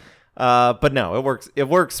 That's right. But no, it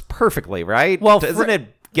works perfectly, right? Well, doesn't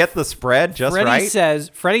it get the spread just right?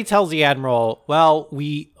 Freddie tells the Admiral, well,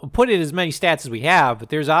 we put in as many stats as we have, but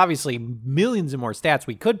there's obviously millions of more stats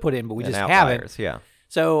we could put in, but we just haven't. Yeah.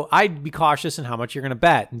 So I'd be cautious in how much you're going to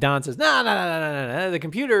bet. And Don says, no. The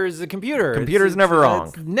computer is the computer. Computer's never wrong.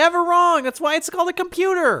 It's never wrong. That's why it's called a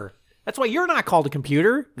computer. That's why you're not called a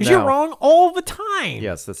computer, because you're wrong all the time.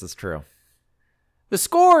 Yes, this is true. The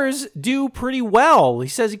scores do pretty well. He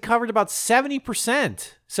says he covered about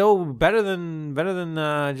 70%. So better than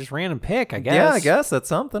just random pick, I guess. Yeah, I guess that's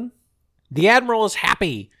something. The Admiral is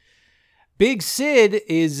happy. Big Sid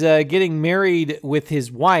is getting married with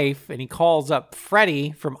his wife, and he calls up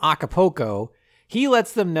Freddie from Acapulco. He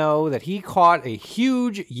lets them know that he caught a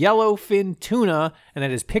huge yellowfin tuna and that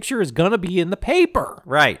his picture is going to be in the paper.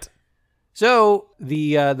 Right. So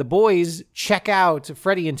the boys check out,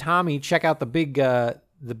 Freddie and Tommy check out the big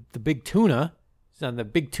tuna. It's on the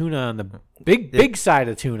big tuna on the big side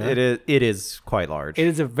of tuna. It is quite large. It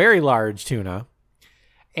is a very large tuna.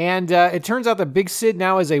 And it turns out that Big Sid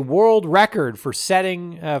now is a world record for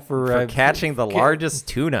for catching the largest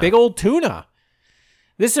tuna. Big old tuna.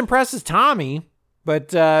 This impresses Tommy,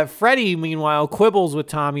 But Freddie, meanwhile, quibbles with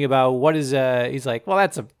Tommy about what is he's like, well,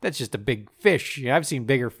 that's just a big fish. I've seen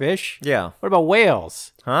bigger fish. Yeah. What about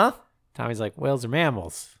whales? Huh? Tommy's like, whales are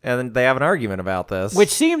mammals. And then they have an argument about this. Which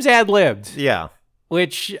seems ad-libbed. Yeah.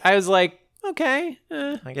 Which I was like, okay.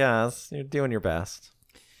 I guess. You're doing your best.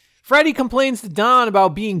 Freddie complains to Don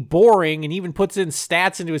about being boring and even puts in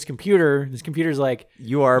stats into his computer. His computer's like,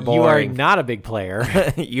 You are you are boring. not a big player.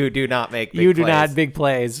 You do not make big You plays. do not big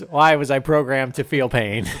plays. Why was I programmed to feel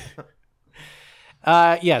pain?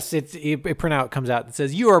 Yes, a printout comes out that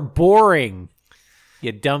says, you are boring,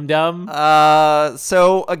 you dum-dum.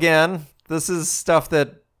 So, again, this is stuff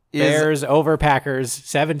that is... Bears over Packers,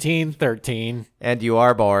 17-13. And you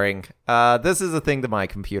are boring. This is a thing that my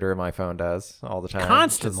computer and my phone does all the time.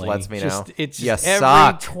 Constantly. Just lets me know. It's You just every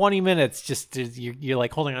suck. 20 minutes, just you're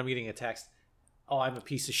like, holding on, I'm getting a text. Oh, I'm a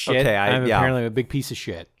piece of shit. Okay, I'm yeah. apparently a big piece of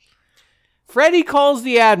shit. Freddie calls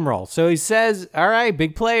the Admiral. So he says, all right,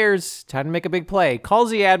 big players, time to make a big play.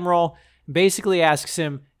 Calls the Admiral, basically asks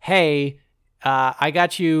him, hey, I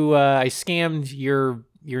got you, I scammed your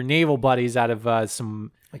naval buddies out of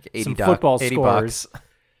some Like football 80 scores. bucks.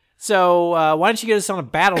 So why don't you get us on a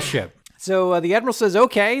battleship? So the Admiral says,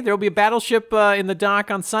 okay, there'll be a battleship in the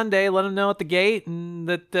dock on Sunday. Let them know at the gate, and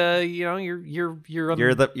that you're on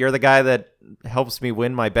You're the guy that helps me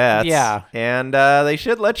win my bets. Yeah. And they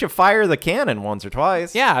should let you fire the cannon once or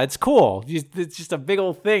twice. Yeah, it's cool. It's just a big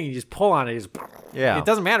old thing. You just pull on it. Yeah. It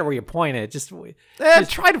doesn't matter where you point it. Just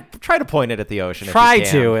Try to point it at the ocean. try if you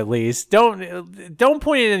can. to at least. Don't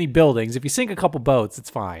point it at any buildings. If you sink a couple boats,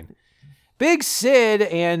 it's fine. Big Sid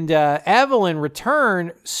and Evelyn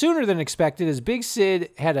return sooner than expected as Big Sid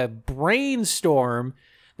had a brainstorm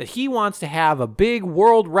that he wants to have a big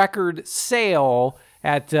world record sale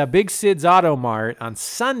at Big Sid's Auto Mart on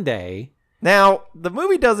Sunday. Now, the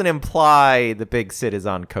movie doesn't imply the Big Sid is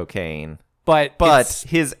on cocaine. But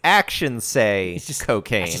His actions say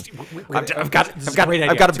cocaine. I've got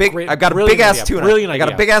a big ass tuna. Brilliant I got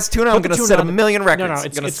a idea. big ass tuna. I'm Put the gonna tuna set a on the- million records. No, I'm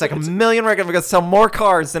gonna it's- set a it's- million records. I'm gonna sell more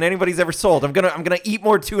cars than anybody's ever sold. I'm gonna eat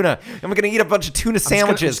more tuna. I'm gonna eat a bunch of tuna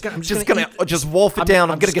sandwiches. I'm just gonna gonna just wolf it down.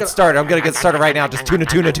 I'm gonna get started. I'm gonna get started right now. Just tuna.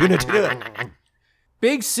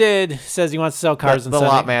 Big Sid says he wants to sell cars on The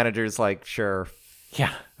Sunday. lot manager's like, sure,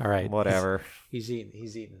 Yeah, all right. whatever. He's eating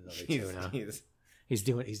another tuna. He's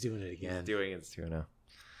doing it again. doing his tuna.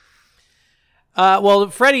 Well,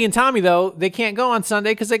 Freddie and Tommy, though, they can't go on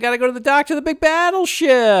Sunday because they got to go to the dock to the big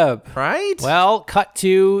battleship. Right? Well, cut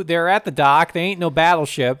to, they're at the dock. They ain't no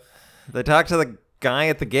battleship. They talk to the guy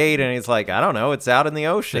at the gate, and he's like, I don't know. It's out in the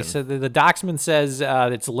ocean. They said the docksman says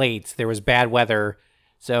it's late. There was bad weather,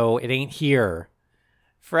 so it ain't here.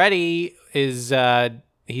 Freddie is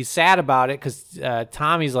he's sad about it because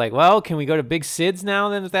Tommy's like, well, can we go to Big Sid's now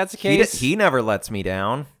then if that's the case? He never lets me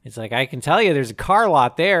down. It's like, I can tell you there's a car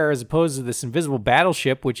lot there as opposed to this invisible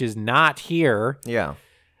battleship, which is not here. Yeah.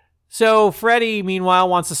 So Freddie, meanwhile,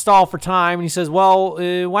 wants to stall for time, and he says, well,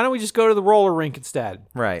 why don't we just go to the roller rink instead?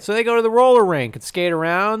 Right. So they go to the roller rink and skate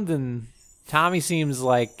around, and Tommy seems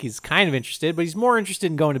like he's kind of interested, but he's more interested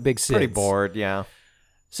in going to Big Sid's. Pretty bored, yeah.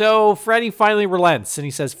 So Freddie finally relents, and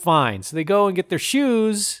he says, fine. So they go and get their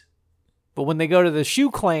shoes, but when they go to the shoe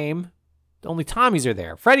claim, only Tommy's are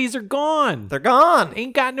there. Freddie's are gone. They're gone.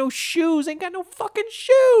 Ain't got no shoes. Ain't got no fucking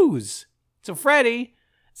shoes. So Freddie,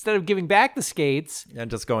 instead of giving back the skates And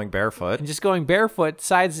just going barefoot. and just going barefoot,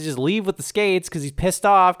 decides to just leave with the skates because he's pissed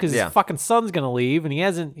off because Yeah. his fucking son's gonna leave, and he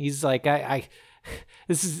hasn't. He's like,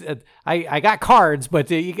 this is I got cards, but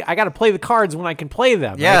I got to play the cards when I can play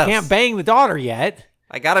them. Yes. I can't bang the daughter yet.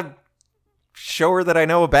 I gotta show her that I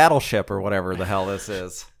know a battleship or whatever the hell this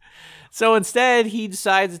is. So instead, he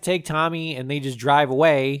decides to take Tommy, and they just drive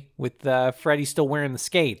away with Freddie still wearing the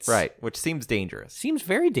skates. Right, which seems dangerous. Seems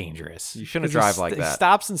very dangerous. You shouldn't 'Cause drive like He that.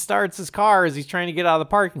 stops and starts his car as he's trying to get out of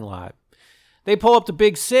the parking lot. They pull up to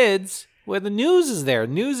Big Sid's where the news is there.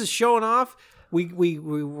 News is showing off. We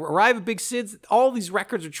arrive at Big Sid's. All these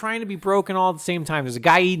records are trying to be broken all at the same time. There's a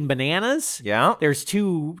guy eating bananas. Yeah. There's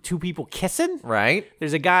two people kissing. Right?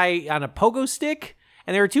 There's a guy on a pogo stick.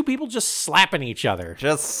 And there are two people just slapping each other.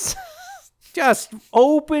 Just Just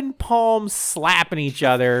open palm slapping each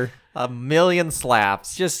other. a million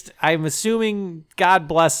slaps. Just, I'm assuming, God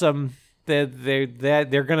bless them, that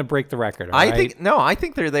they're going to break the record. all right? I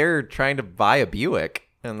think they're there trying to buy a Buick.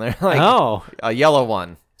 And they're like, Oh. a yellow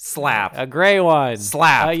one. Slap. A gray one.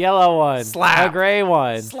 Slap. A yellow one. Slap. A gray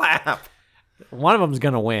one. Slap. One of them's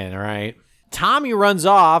going to win, all right? Tommy runs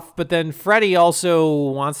off, but then Freddie also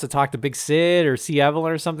wants to talk to Big Sid or see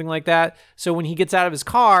Evelyn or something like that. So when he gets out of his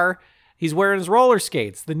car, He's wearing his roller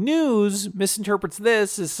skates. The news misinterprets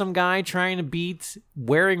this as some guy trying to beat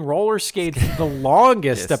wearing roller skates the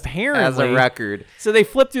longest, Yes, apparently. as a record. So they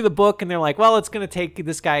flip through the book and they're like, well, it's going to take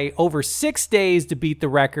this guy over 6 days to beat the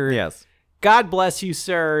record. Yes. God bless you,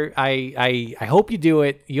 sir. I hope you do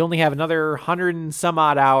it. You only have another 100 and some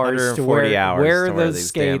odd hours to 140 hours wear to wear those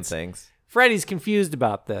these damn skates. things. Freddy's confused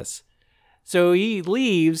about this. So he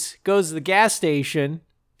leaves, goes to the gas station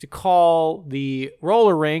to call the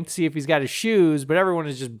roller rink to see if he's got his shoes, but everyone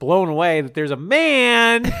is just blown away that there's a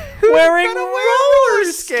man wearing roller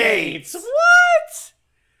skates.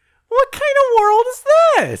 What kind of world is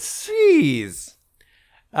this?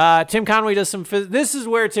 Jeez. Tim Conway does some. This is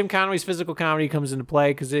where Tim Conway's physical comedy comes into play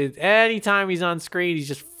because anytime he's on screen, he's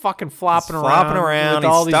just fucking flopping around. With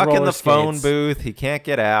all He's stuck these in the roller phone skates. booth. He can't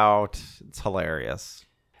get out. It's hilarious.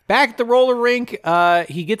 Back at the roller rink,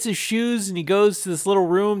 he gets his shoes and he goes to this little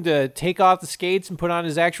room to take off the skates and put on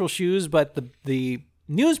his actual shoes. But the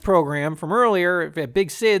news program from earlier at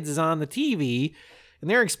Big Sid's is on the TV, and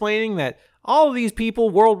they're explaining that all of these people,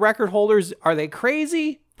 world record holders, are they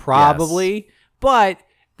crazy? Probably, but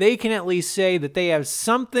they can at least say that they have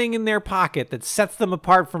something in their pocket that sets them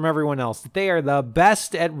apart from everyone else, that they are the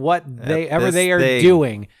best at they are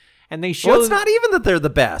doing. And they show. Well, it's not even that they're the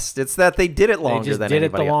best. It's that they did it longer just than did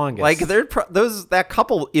it the anybody else. longest. Like that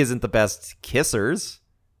couple isn't the best kissers,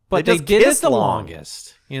 but they just did it kiss the long.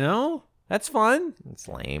 longest. You know, that's fun. It's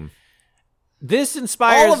lame. This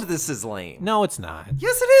inspires. All of this is lame. No, it's not.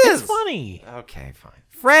 Yes, it is. It's funny. Okay, fine.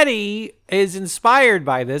 Freddy is inspired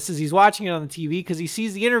by this as he's watching it on the TV because he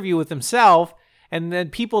sees the interview with himself, and then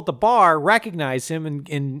people at the bar recognize him and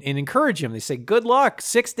encourage him. They say, "Good luck,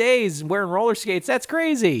 6 days wearing roller skates. That's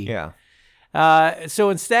crazy." Yeah.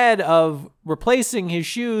 So instead of replacing his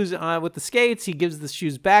shoes with the skates, he gives the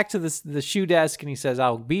shoes back to the shoe desk, and he says,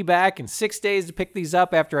 "I'll be back in 6 days to pick these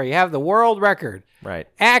up after I have the world record." Right.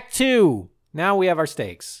 Act 2. Now we have our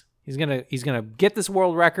stakes. He's gonna get this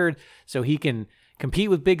world record so he can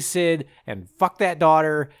compete with Big Sid and fuck that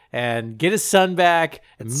daughter and get his son back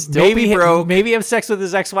and still be broke. maybe have sex with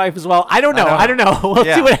his ex-wife as well. I don't know. We'll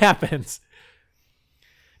see what happens.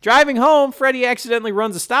 Driving home, Freddy accidentally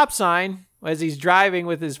runs a stop sign as he's driving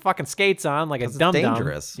with his fucking skates on like a dum-dum.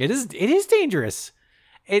 Dangerous. It is dangerous.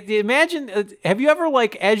 Imagine, have you ever,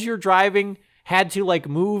 like, as you're driving, had to, like,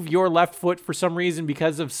 move your left foot for some reason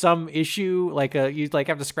because of some issue, like you like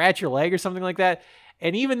have to scratch your leg or something like that?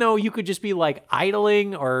 And even though you could just be like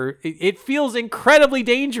idling, or it feels incredibly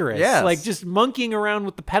dangerous. Yes. Like just monkeying around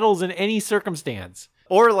with the pedals in any circumstance.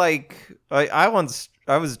 Or like I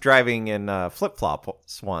was driving in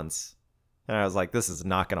flip-flops once, and I was like, this is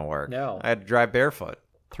not going to work. No. I had to drive barefoot.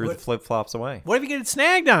 Threw the flip-flops away. What if you get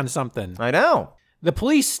snagged on something? I know. The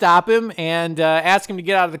police stop him and ask him to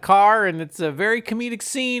get out of the car, and it's a very comedic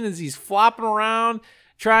scene as he's flopping around,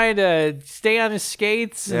 trying to stay on his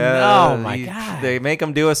skates. And, oh my God. They make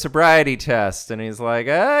him do a sobriety test, and he's like,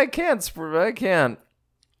 I can't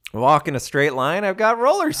walk in a straight line. I've got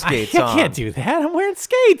roller skates on. I can't do that. I'm wearing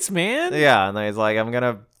skates, man. Yeah, and then he's like, I'm going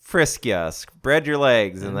to frisk you, spread your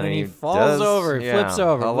legs. And then he falls over, flips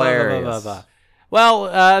over. Hilarious. Blah, blah, blah, blah.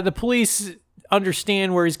 Well, the police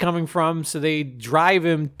understand where he's coming from, so they drive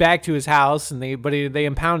him back to his house, and they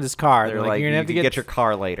impound his car. They're like, you're gonna have to get your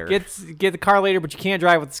car later. Get the car later, but you can't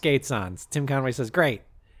drive with the skates on. So Tim Conway says, "Great."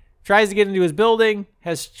 Tries to get into his building,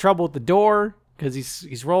 has trouble with the door because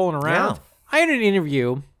he's rolling around. Yeah. I had an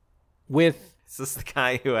interview with. Is this the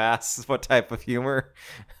guy who asks what type of humor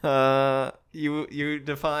you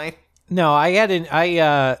define? No, I had an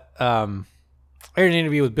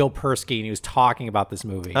interview with Bill Persky, and he was talking about this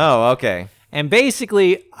movie. Oh, okay. And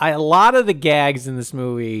basically, a lot of the gags in this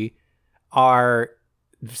movie are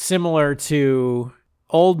similar to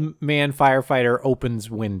Old Man Firefighter Opens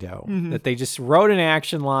Window. Mm-hmm. That they just wrote an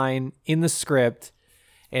action line in the script,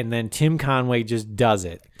 and then Tim Conway just does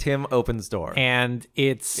it. Tim opens door. And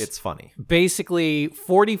it's funny. Basically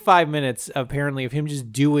 45 minutes, apparently, of him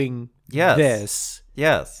just doing this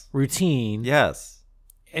routine. Yes.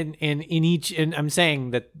 And I'm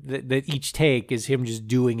saying that each take is him just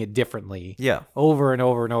doing it differently. Yeah. Over and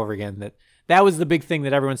over and over again. That was the big thing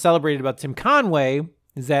that everyone celebrated about Tim Conway,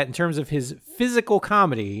 is that in terms of his physical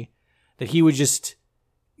comedy, that he would just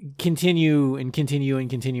continue and continue and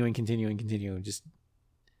continue and continue and continue and just,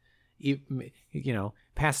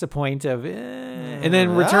 past the point of, and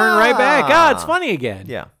then return right back. It's funny again.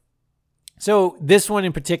 Yeah. So this one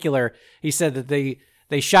in particular, he said that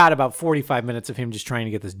they shot about 45 minutes of him just trying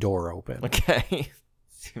to get this door open. Okay.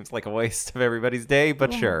 Seems like a waste of everybody's day,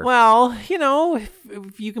 but sure. Well,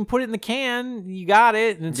 if you can put it in the can, you got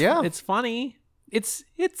it. And it's funny. It's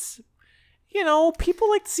people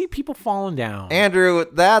like to see people falling down. Andrew,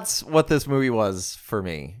 that's what this movie was for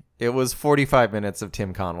me. It was 45 minutes of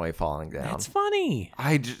Tim Conway falling down. It's funny.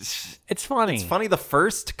 It's funny. It's funny the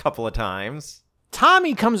first couple of times.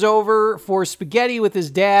 Tommy comes over for spaghetti with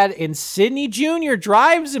his dad, and Sidney Jr.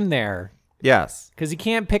 drives him there. Yes. Because he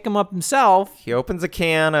can't pick him up himself. He opens a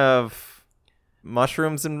can of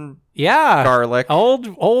mushrooms and Yeah. garlic.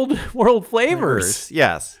 Old world flavors.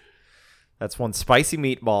 Yes. That's one spicy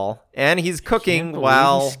meatball. And he's cooking Can't believe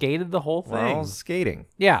while he skated the whole thing. while skating.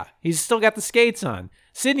 Yeah, he's still got the skates on.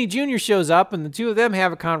 Sidney Jr. shows up, and the two of them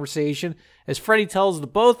have a conversation as Freddie tells the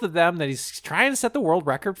both of them that he's trying to set the world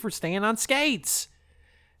record for staying on skates.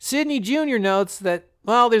 Sidney Jr. notes that,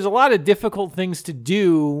 well, there's a lot of difficult things to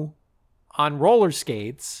do on roller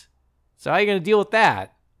skates. So how are you going to deal with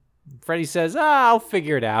that? Freddie says, I'll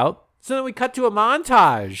figure it out. So then we cut to a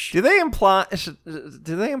montage. Do they imply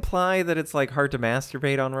that it's like hard to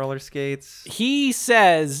masturbate on roller skates? He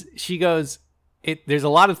says, she goes, there's a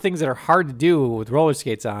lot of things that are hard to do with roller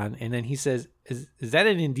skates on. And then he says, is that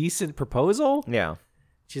an indecent proposal? Yeah.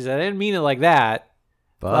 She said, I didn't mean it like that.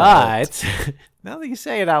 But now that you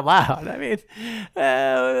say it out loud, I mean,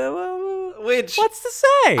 what's to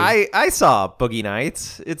say? I saw Boogie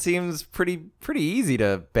Nights. It seems pretty easy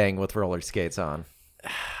to bang with roller skates on.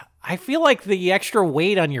 I feel like the extra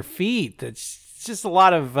weight on your feet, it's just a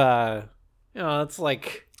lot of, it's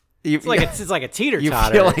like... It's like a teeter-totter. You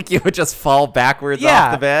feel like you would just fall backwards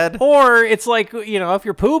off the bed? Or it's like, if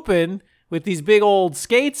you're pooping with these big old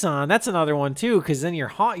skates on, that's another one too, because then you're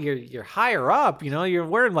higher up, you're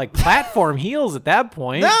wearing like platform heels at that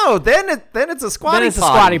point. No, then it's a squatty potty. Then it's a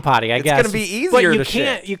squatty potty, I guess. It's going to be easier to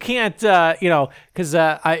shit. You can't, because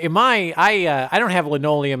I don't have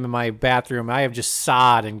linoleum in my bathroom. I have just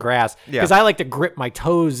sod and grass because I like to grip my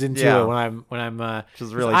toes into it when I'm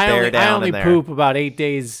just really bear down. I only poop about 8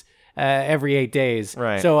 days. Every 8 days,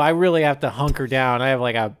 right? So I really have to hunker down. I have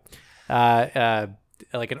like an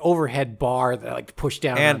overhead bar that I like to push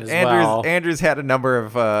down on as well. Andrew's had a number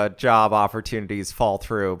of job opportunities fall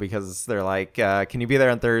through because they're like, "Can you be there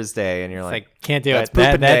on Thursday?" And you're like, "Can't do it."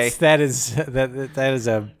 That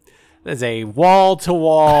is a wall to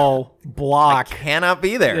wall block. I cannot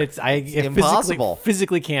be there. It's impossible.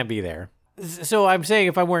 Physically can't be there. So I'm saying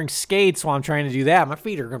if I'm wearing skates while I'm trying to do that, my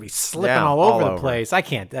feet are going to be slipping all over the place. I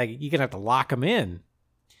can't. You're going to have to lock them in.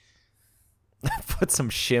 Put some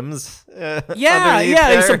shims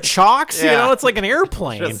some chalks. It's like an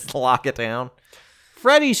airplane. Just lock it down.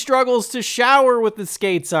 Freddie struggles to shower with the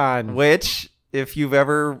skates on. Which, if you've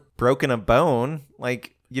ever broken a bone,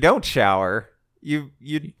 like, you don't shower. You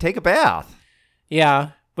take a bath.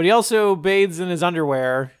 Yeah, but he also bathes in his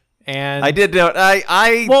underwear. And I did know.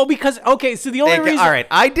 Well, because so the only reason. All right,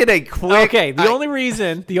 I did a quick. Okay, the only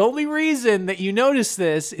reason that you notice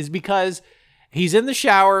this is because he's in the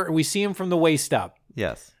shower and we see him from the waist up.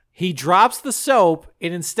 Yes. He drops the soap,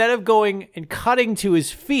 and instead of going and cutting to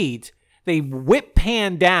his feet, they whip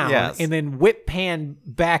pan down and then whip pan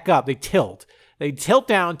back up. They tilt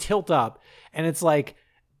down, tilt up, and it's like.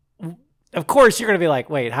 Of course, you're gonna be like,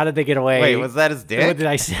 "Wait, how did they get away?" Wait, was that his dick? What did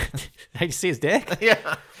I see? Did I see his dick? Yeah.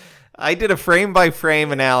 I did a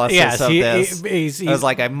frame-by-frame analysis of this. I was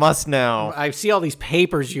like, I must know. I see all these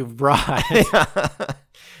papers you've brought.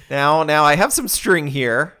 Now I have some string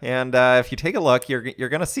here, and if you take a look, you're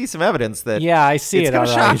going to see some evidence that I see it's going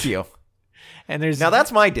to shock you. And there's now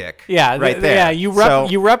that's my dick. Yeah, right there. Yeah, you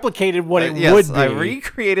replicated what it would be. I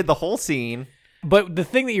recreated the whole scene. But the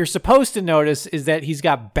thing that you're supposed to notice is that he's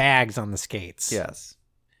got bags on the skates. Yes.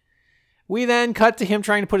 We then cut to him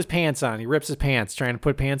trying to put his pants on. He rips his pants, trying to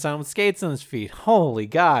put pants on with skates on his feet. Holy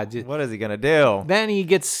God. What is he going to do? Then he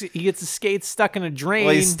gets the skates stuck in a drain.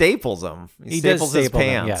 Well, he staples them. He staples his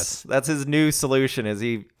pants. Yes. That's his new solution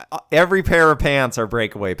every pair of pants are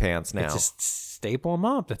breakaway pants now. Just staple them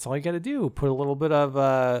up. That's all you got to do. Put a little bit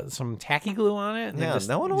of some tacky glue on it. And then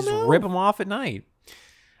no one will know. Rip them off at night.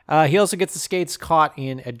 He also gets the skates caught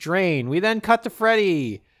in a drain. We then cut to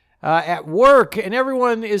Freddie at work, and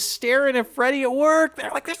everyone is staring at Freddie at work.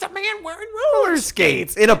 They're like, there's a man wearing roller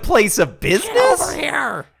skates in a place of business? Get over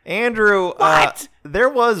here. Andrew, what? There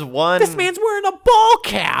was one... This man's wearing a ball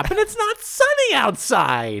cap, and it's not sunny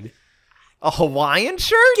outside. A Hawaiian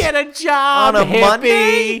shirt? Get a job, on a hippie.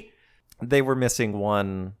 Monday? They were missing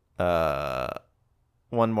one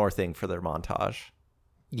more thing for their montage.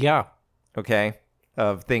 Yeah. Okay?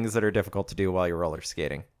 Of things that are difficult to do while you're roller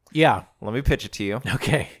skating. Yeah. Let me pitch it to you.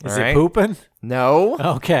 Okay. Is it pooping? No.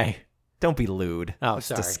 Okay. Don't be lewd. Oh, it's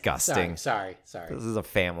sorry. disgusting. Sorry. This is a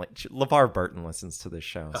family. LeVar Burton listens to this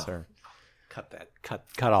show, sir. Cut that.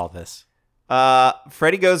 Cut all this.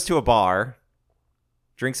 Freddie goes to a bar,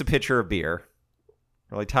 drinks a pitcher of beer,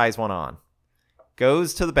 really ties one on,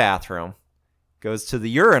 goes to the bathroom, goes to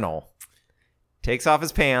the urinal, takes off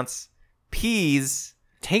his pants, pees.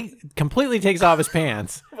 Completely takes off his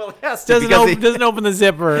pants. Well, he has to, doesn't open the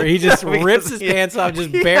zipper. He just rips his pants off,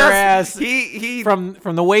 just bare ass. He from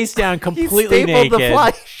the waist down, completely he stapled naked. the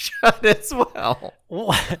fly shut as well.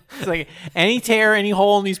 It's like any tear, any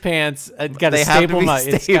hole in these pants, got to staple them up.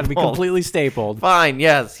 It's got to be completely stapled. Fine,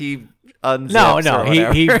 yes, he unzips. No,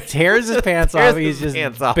 he tears his pants off. He's just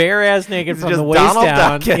bare ass naked from the waist Donald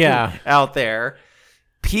down. Duck Yeah, out there,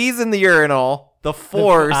 pees in the urinal. The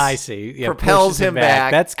force I see. Yeah, propels him back.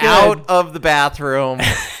 That's good. Out of the bathroom,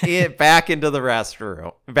 back into the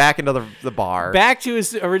restroom, back into the bar. Back to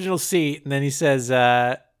his original seat, and then he says,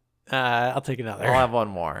 I'll take another. I'll have one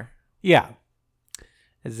more. Yeah.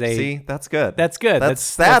 See, that's good. That's good.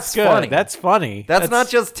 That's good. funny. That's funny. That's not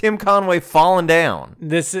just Tim Conway falling down.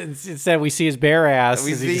 This instead we see his bare ass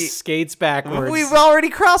as he just skates backwards. We've already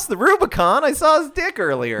crossed the Rubicon. I saw his dick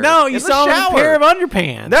earlier. No, you saw him in a pair of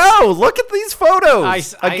underpants. No, look at these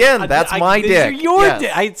photos. That's my dick. Your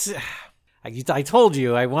dick. I told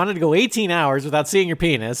you I wanted to go 18 hours without seeing your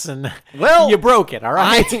penis, and you broke it. All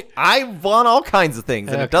right. I want all kinds of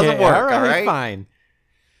things, and it doesn't work. All right, fine.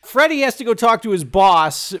 Freddy has to go talk to his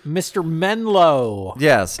boss, Mr. Menlo.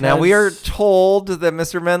 Yes. Now we are told that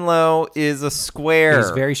Mr. Menlo is a square. He's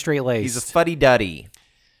very straight-laced. He's a fuddy-duddy.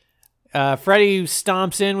 Freddy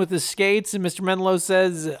stomps in with his skates, and Mr. Menlo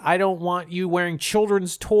says, "I don't want you wearing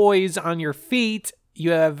children's toys on your feet.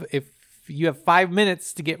 If you have 5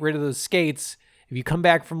 minutes to get rid of those skates. If you come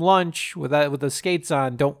back from lunch with those skates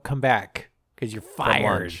on, don't come back because you're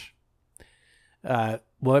fired."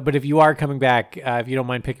 Well, but if you are coming back, if you don't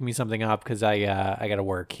mind picking me something up, because I got to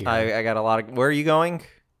work here. I got a lot of. Where are you going?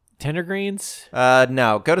 Tender Greens?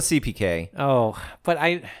 No, go to CPK. Oh, but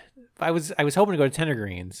I was hoping to go to Tender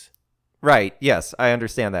Greens. Right. Yes, I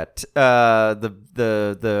understand that. The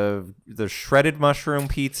shredded mushroom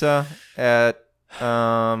pizza at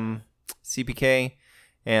CPK,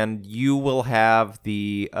 and you will have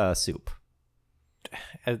the soup.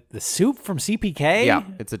 The soup from CPK? Yeah,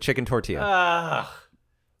 it's a chicken tortilla.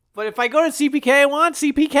 But if I go to CPK, I want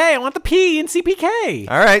CPK. I want the P in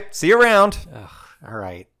CPK. All right. See you around. All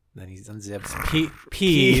right. Then he unzips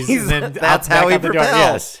peas. And then that's how he propels.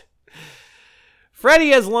 Yes. Freddy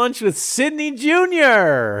has lunch with Sidney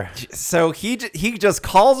Jr. So he just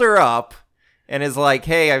calls her up and is like,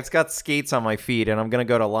 "Hey, I've got skates on my feet, and I'm gonna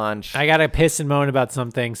go to lunch. I gotta piss and moan about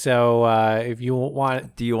something. So if you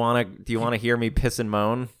want, do you want to hear me piss and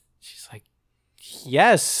moan?" She's like,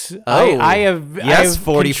 "Yes, I have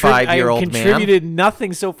 45-year-old man. Contributed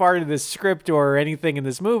nothing so far to the script or anything in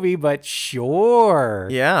this movie, but sure.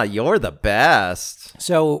 Yeah, you're the best."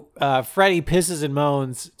 So Freddy pisses and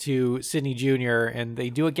moans to Sidney Jr., and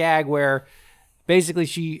they do a gag where basically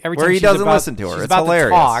every time he she's doesn't about, listen to her. she's It's about hilarious.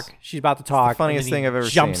 to talk. She's about to talk. It's the funniest thing I've ever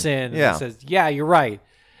jumps seen. in and says, "Yeah, you're right.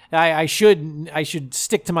 I should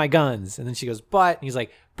stick to my guns." And then she goes, "But," and he's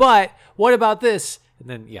like, "But what about this?" And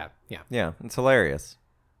then yeah, it's hilarious.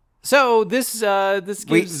 So this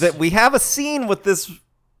gives... we have a scene with this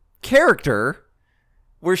character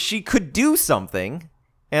where she could do something,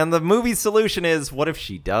 and the movie's solution is, what if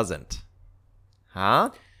she doesn't? Huh?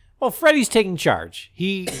 Well, Freddy's taking charge.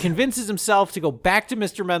 He convinces himself to go back to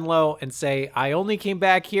Mr. Menlo and say, "I only came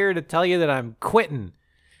back here to tell you that I'm quitting,"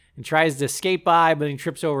 and tries to skate by, but he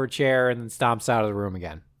trips over a chair and then stomps out of the room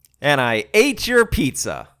again. "And I ate your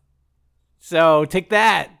pizza." So take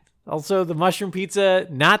that. Also, the mushroom pizza,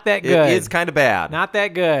 not that good. It is kind of bad. Not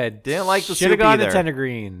that good. Didn't like the soup Should have gone either. to Tender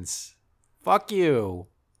Greens. Fuck you.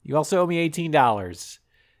 You also owe me $18.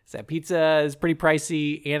 That pizza is pretty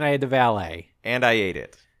pricey, and I had to valet. And I ate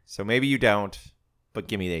it. So maybe you don't, but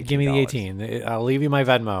give me the $18. Give me the 18. I'll leave you my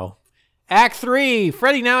Venmo. Act 3.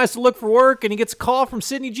 Freddy now has to look for work, and he gets a call from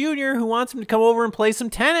Sidney Jr., who wants him to come over and play some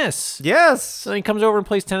tennis. Yes. So he comes over and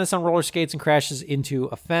plays tennis on roller skates and crashes into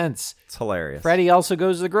a fence. It's hilarious. Freddy also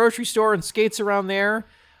goes to the grocery store and skates around there,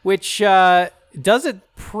 which does it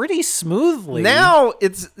pretty smoothly. Now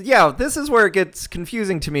this is where it gets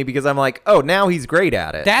confusing to me, because I'm like, oh, now he's great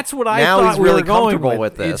at it. That's what I now thought he's we really were going comfortable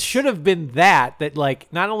with this. It should have been that like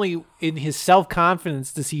not only in his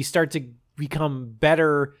self-confidence does he start to become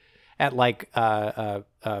better at like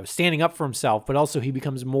standing up for himself, but also he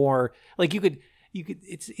becomes more like you could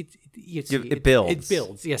it builds. It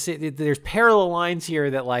builds. Yes, there's parallel lines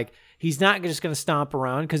here that like he's not just going to stomp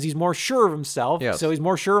around because he's more sure of himself. Yes. So he's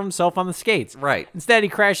more sure of himself on the skates. Right. Instead, he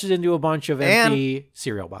crashes into a bunch of empty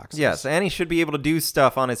cereal boxes. Yes, and he should be able to do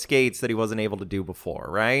stuff on his skates that he wasn't able to do before,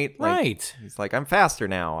 right? Right. He's like, I'm faster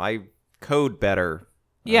now. I code better.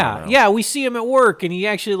 Yeah, we see him at work, and he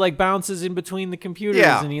actually like bounces in between the computers,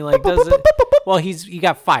 Yeah. and he like does it. Well, he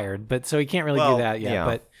got fired, but so he can't really do that yet. yeah.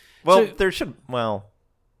 But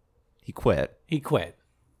he quit. he quit.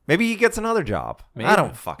 Maybe he gets another job. Maybe. I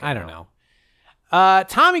don't fucking know.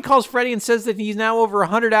 Tommy calls Freddy and says that he's now over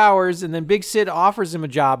 100 hours, and then Big Sid offers him a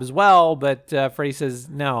job as well. But Freddy says,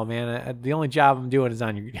 "No, man, the only job I'm doing is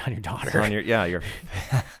on your daughter." You're you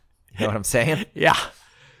know what I'm saying? Yeah.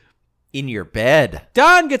 In your bed.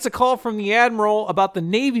 Don gets a call from the Admiral about the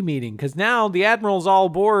Navy meeting, because now the Admiral's all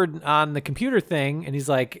aboard on the computer thing, and he's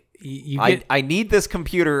like, I need this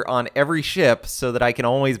computer on every ship so that I can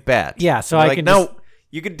always bet. Yeah, so and I can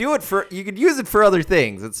you could use it for other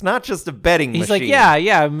things. It's not just a betting machine. He's like, yeah,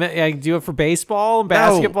 I do it for baseball and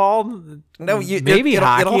basketball. No, maybe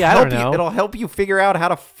hockey. I don't know. It'll help you figure out how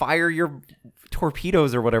to fire your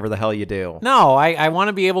torpedoes or whatever the hell you do. No, I want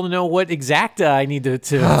to be able to know what exacta I need to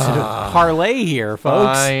parlay here,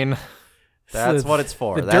 folks. Fine. That's what it's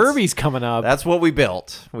for. The Derby's coming up. That's what we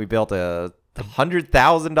built. We built a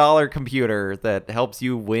 $100,000 computer that helps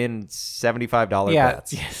you win $75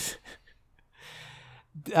 bets. Yes.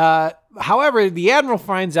 However, the Admiral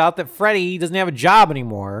finds out that Freddy doesn't have a job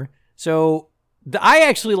anymore. So I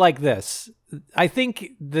actually like this. I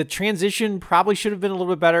think the transition probably should have been a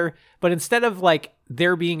little bit better, but instead of like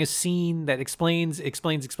there being a scene that explains,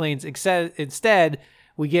 instead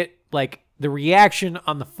we get like the reaction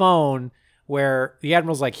on the phone where the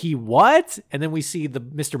Admiral's like, he what? And then we see the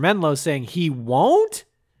Mr. Menlo saying he won't.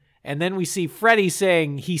 And then we see Freddy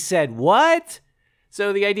saying he said what?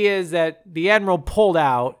 So the idea is that the Admiral pulled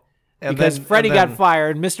out because Freddy got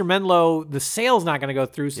fired. Mr. Menlo, the sale's not going to go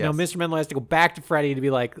through. So now Mr. Menlo has to go back to Freddy to be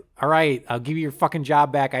like, all right, I'll give you your fucking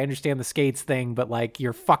job back. I understand the skates thing, but like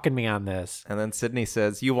you're fucking me on this. And then Sidney Jr.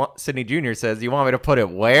 says, you want me to put it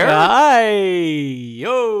where?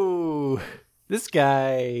 This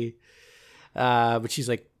guy. But she's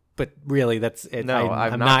like, but really, that's it. No,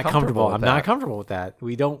 I'm not comfortable. I'm not comfortable with that.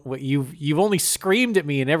 You've only screamed at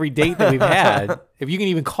me in every date that we've had, if you can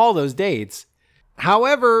even call those dates.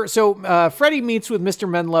 However, so Freddy meets with Mr.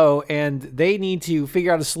 Menlo, and they need to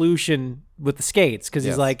figure out a solution with the skates, because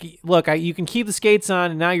he's like, look, you can keep the skates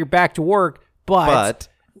on, and now you're back to work, but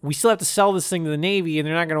we still have to sell this thing to the Navy, and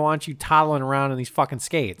they're not going to want you toddling around in these fucking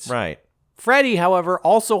skates. Right. Freddy, however,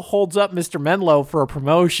 also holds up Mr. Menlo for a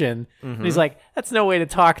promotion. Mm-hmm. And he's like, that's no way to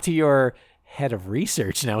talk to your head of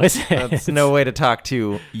research now, is it? That's no way to talk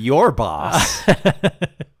to your boss.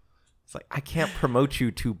 It's like, I can't promote you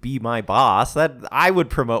to be my boss. That I would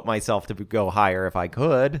promote myself to go higher if I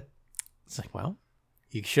could. It's like, well,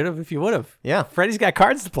 you should have if you would have. Yeah. Freddy's got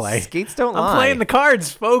cards to play. Skates don't lie. I'm playing the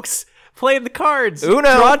cards, folks. Playing the cards. Uno.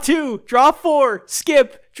 Draw 2, draw 4,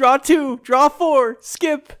 skip. Draw 2, draw 4,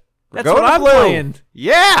 skip. That's what I'm blue. playing.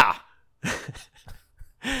 Yeah.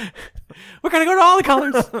 We're going to go to all the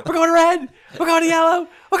colors. We're going to red. We're going to yellow.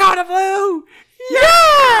 We're going to blue.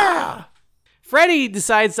 Yeah. Freddy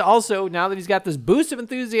decides to also, now that he's got this boost of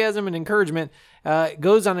enthusiasm and encouragement,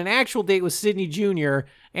 goes on an actual date with Sidney Jr.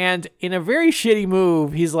 And in a very shitty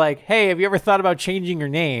move, he's like, hey, have you ever thought about changing your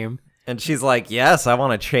name? And she's like, yes, I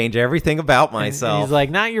want to change everything about myself. And he's like,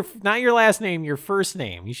 not your last name, your first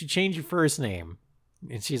name. You should change your first name.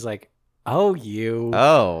 And she's like, oh, you.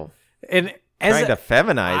 Oh. And trying to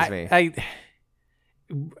feminize me.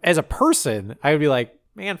 As a person, I would be like,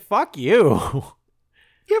 man, fuck you.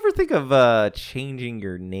 You ever think of changing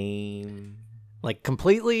your name? Like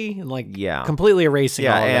completely? And like completely erasing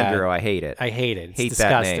all of Andrew, that. I hate it. I hate it. It's hate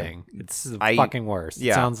disgusting. That name. It's the fucking worst.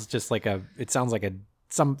 Yeah. It sounds like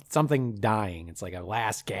something dying. It's like a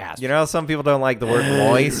last gasp. You know how some people don't like the word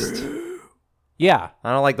moist? Yeah.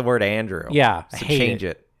 I don't like the word Andrew. Yeah. So change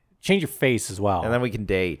it. Change your face as well. And then we can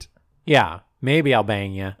date. Yeah. Maybe I'll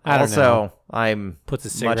bang you. I don't know. I'm puts a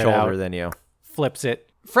cigarette much older out, than you. Flips it.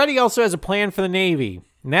 Freddy also has a plan for the Navy.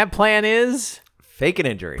 And that plan is fake an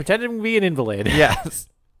injury. Pretending to be an invalid. Yes.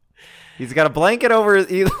 He's got a blanket over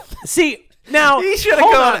his See, now he should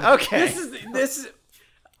have gone. On. Okay. This is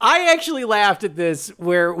I actually laughed at this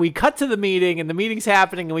where we cut to the meeting and the meeting's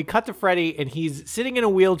happening and we cut to Freddy and he's sitting in a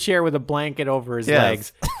wheelchair with a blanket over his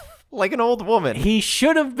legs. Like an old woman. He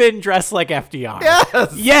should have been dressed like FDR.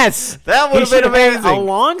 Yes. Yes. That would have been amazing. A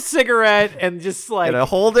long cigarette and just like. And a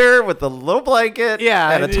holder with a little blanket. Yeah.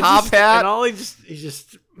 And a top hat. And all he's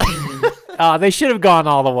just. They should have gone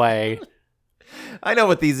all the way. I know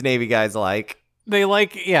what these Navy guys like. They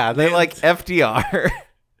like FDR.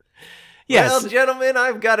 Yes. Well, gentlemen,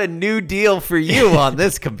 I've got a new deal for you on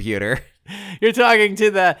this computer. You're talking to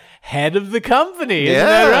the head of the company. Isn't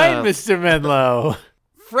that right, Mr. Menlo?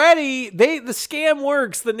 Freddy, the scam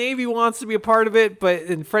works. The Navy wants to be a part of it,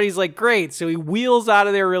 and Freddy's like, great. So he wheels out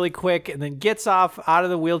of there really quick and then gets off out of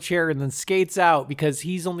the wheelchair and then skates out because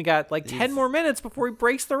he's only got like 10 more minutes before he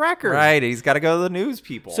breaks the record. Right. He's got to go to the news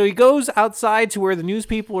people. So he goes outside to where the news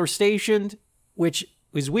people are stationed, which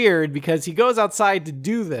is weird because he goes outside to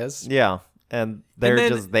do this. Yeah. And they're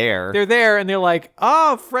just there. They're there, and they're like,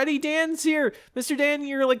 oh, Freddie Dan's here. Mr. Dan,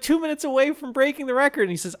 you're like 2 minutes away from breaking the record.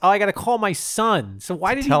 And he says, oh, I got to call my son. So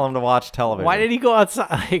why did tell him to watch television? Why did he go outside?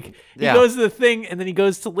 Like, he goes to the thing, and then he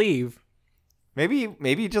goes to leave. Maybe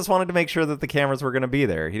he just wanted to make sure that the cameras were going to be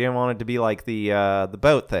there. He didn't want it to be like the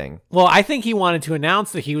boat thing. Well, I think he wanted to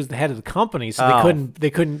announce that he was the head of the company, so they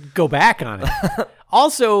couldn't go back on it.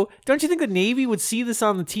 Also, don't you think the Navy would see this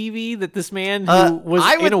on the TV, that this man who was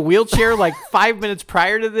in a wheelchair like 5 minutes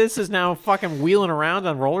prior to this is now fucking wheeling around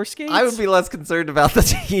on roller skates? I would be less concerned about the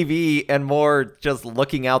TV and more just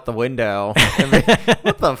looking out the window.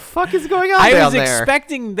 What the fuck is going on down there? I was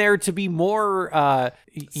expecting there to be more...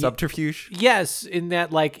 subterfuge? Yes, in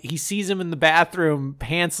that, like, he sees him in the bathroom,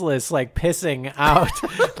 pantsless, like, pissing out,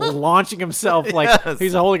 launching himself like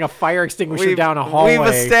he's holding a fire extinguisher down a hallway. We've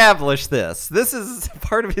established this. This is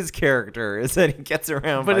part of his character, is that he gets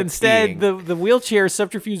around But by instead, peeing. the wheelchair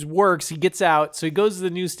subterfuge works. He gets out, so he goes to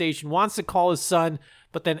the news station, wants to call his son,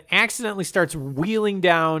 but then accidentally starts wheeling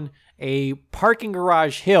down a parking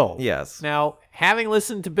garage hill. Yes. Now, having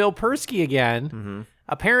listened to Bill Persky again,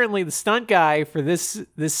 apparently the stunt guy for this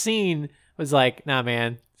scene was like, nah,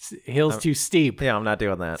 man, hill's too steep. Yeah, I'm not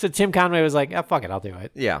doing that. So Tim Conway was like, oh, fuck it, I'll do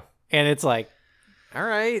it. Yeah. And it's like, all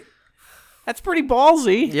right, that's pretty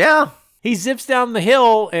ballsy. Yeah. He zips down the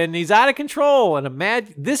hill and he's out of control. And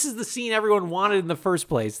this is the scene everyone wanted in the first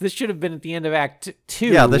place. This should have been at the end of Act 2.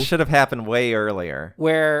 Yeah, this should have happened way earlier.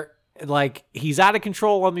 Where, like, he's out of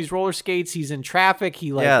control on these roller skates. He's in traffic.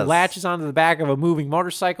 He, like, latches onto the back of a moving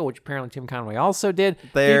motorcycle, which apparently Tim Conway also did. He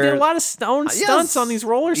did a lot of stunts on these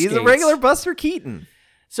roller skates. He's a regular Buster Keaton.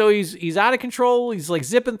 So he's out of control. He's, like,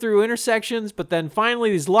 zipping through intersections. But then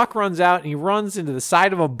finally his luck runs out and he runs into the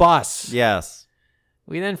side of a bus. Yes.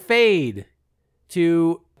 We then fade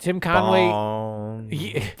to Tim Conway.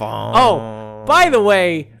 Oh, by the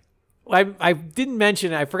way, I didn't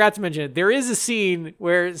mention it. I forgot to mention it. There is a scene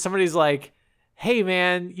where somebody's like, hey,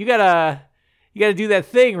 man, you gotta do that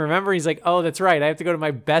thing, remember? He's like, oh, that's right. I have to go to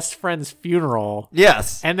my best friend's funeral.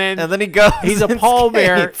 Yes. And then he goes. He's a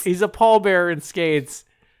pallbearer. He's a pallbearer in skates.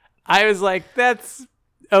 I was like, that's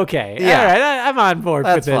okay. Yeah. All right, I'm on board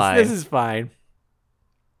with this. Fine. This is fine.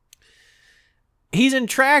 He's in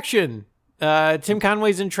traction. Tim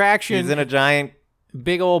Conway's in traction. He's in a giant,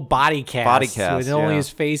 big old body cast. So only his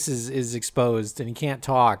face is exposed and he can't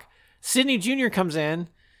talk. Sidney Jr. comes in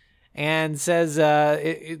and says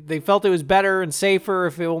they felt it was better and safer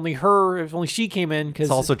if only she came in, because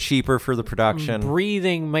it's also cheaper for the production.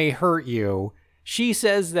 Breathing may hurt you. She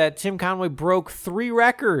says that Tim Conway broke 3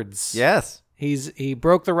 records. Yes. He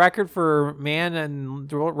broke the record for man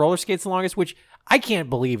and roller skates the longest, which I can't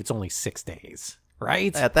believe it's only 6 days.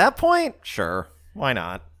 Right? At that point, sure. Why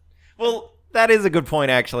not? Well, that is a good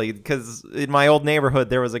point, actually, because in my old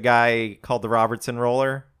neighborhood, there was a guy called the Robertson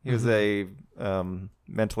Roller. He was a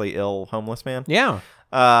mentally ill homeless man. Yeah.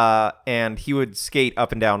 And he would skate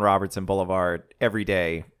up and down Robertson Boulevard every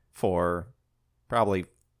day for probably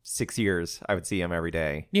 6 years. I would see him every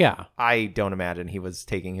day. Yeah. I don't imagine he was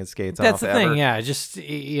taking his skates off. That's the thing, yeah. Just,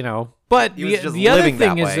 But the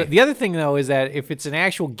other thing though is that if it's an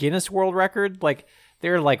actual Guinness World Record, like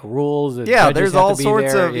there are like rules. Yeah, there's all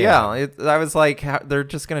sorts of I was like, they're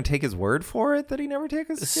just gonna take his word for it that he never took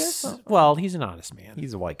his skates off? Well, he's an honest man.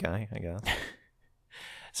 He's a white guy, I guess.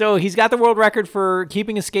 So he's got the world record for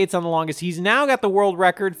keeping his skates on the longest. He's now got the world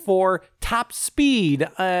record for top speed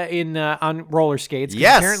on roller skates.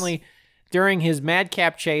 Yes. Apparently, during his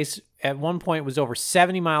madcap chase, at one point was over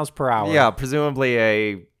 70 miles per hour. Yeah, presumably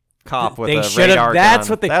a cop with a radar gun.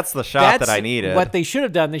 That's the shot that I needed. What they should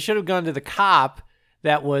have done, they should have gone to the cop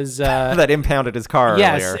that was... that impounded his car earlier.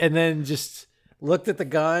 Yes, and then just looked at the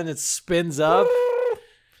gun. It spins up.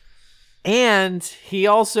 And he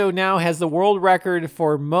also now has the world record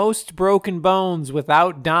for most broken bones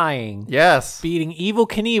without dying. Yes. Beating Evel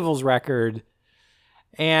Knievel's record.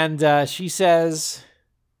 And she says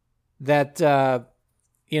that,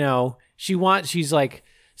 she's like,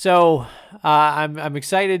 so I'm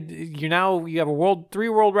excited. You have 3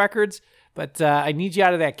 world records, but I need you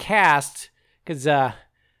out of that cast because I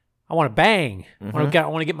want to bang. I want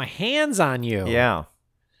to get my hands on you. Yeah.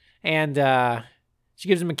 And she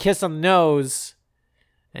gives him a kiss on the nose,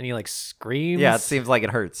 and he like screams. Yeah, it seems like it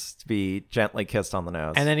hurts to be gently kissed on the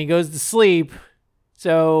nose. And then he goes to sleep.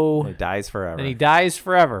 So He dies forever. then he dies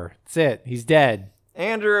forever. That's it. He's dead.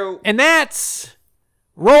 Andrew. And that's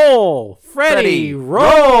Roll, Freddy, Freddy,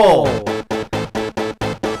 roll.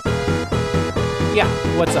 Yeah,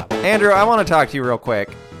 what's up? Andrew, I want to talk to you real quick.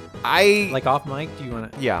 Like off mic? Do you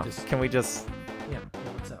want to? Yeah. Can we just... Yeah.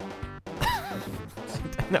 What's up?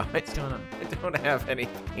 No, I What's going on? don't have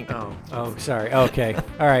anything. Oh, sorry. Okay.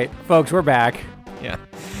 All right, folks, we're back. Yeah.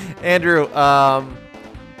 Andrew,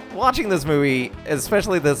 watching this movie,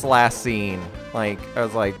 especially this last scene, like I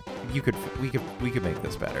was like, we could make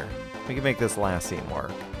this better. We could make this last scene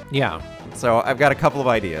work. Yeah. So I've got a couple of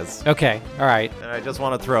ideas, Okay. All right. and I just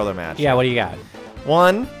want to throw them at you. Yeah. What do you got?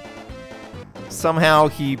 One, somehow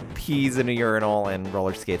he pees in a urinal and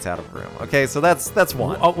roller skates out of a room. Okay, so that's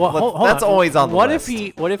one. Oh, well, hold That's on. always on the what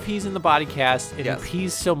list. What if he's in the body cast and Yes. he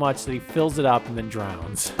pees so much that he fills it up and then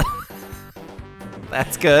drowns?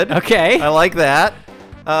 That's good. Okay. I like that.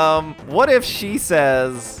 What if she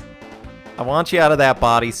says, I want you out of that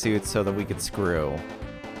bodysuit so that we could screw.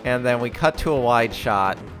 And then we cut to a wide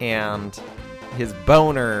shot and his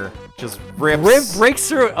boner just breaks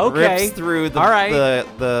through. Okay. rips through the, All right.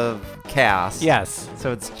 the cast. Yes.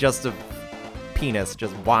 So it's just a penis,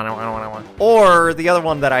 just wah. Or the other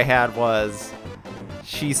one that I had was,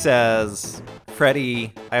 she says,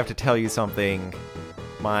 Freddy, I have to tell you something.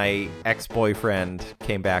 My ex-boyfriend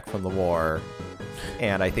came back from the war,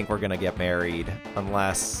 and I think we're gonna get married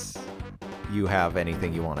unless you have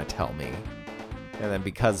anything you want to tell me. And then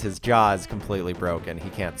because his jaw is completely broken, he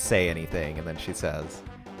can't say anything. And then she says,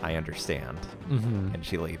 I understand. Mm-hmm. And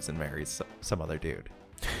she leaves and marries some other dude.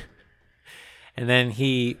 And then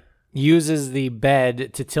he uses the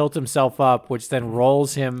bed to tilt himself up, which then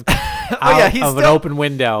rolls him out of an open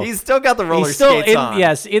window. He's still got the roller He's still skates in, on.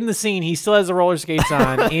 Yes, in the scene, he still has the roller skates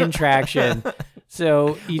on in traction.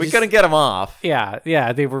 So We couldn't get him off. Yeah,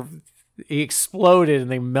 he exploded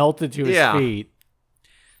and they melted to his feet.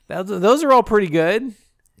 Those are all pretty good.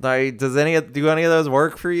 Like, do any of those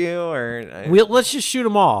work for you, or Let's just shoot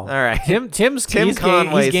them all. all right? Tim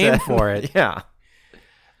Conway he's game said- for it. Yeah.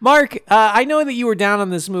 Mark, I know that you were down on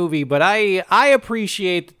this movie, but I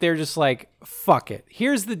appreciate that they're just like, fuck it.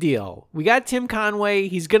 Here's the deal. We got Tim Conway.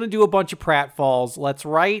 He's going to do a bunch of pratfalls. Let's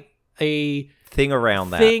write a Thing around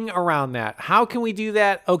that. How can we do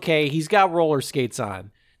that? Okay, he's got roller skates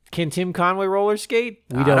on. Can Tim Conway roller skate?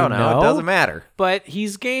 We I don't know. It doesn't matter. But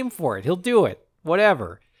he's game for it. He'll do it.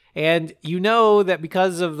 Whatever. And you know that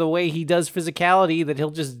because of the way he does physicality, that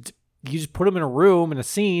you just put him in a room in a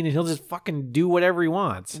scene and he'll just fucking do whatever he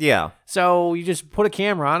wants. Yeah. So you just put a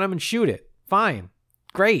camera on him and shoot it. Fine.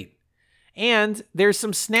 Great. And there's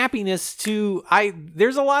some snappiness to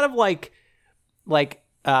there's a lot of like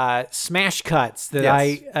smash cuts that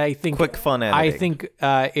Yes. I think Quick fun editing. I think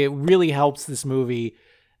it really helps this movie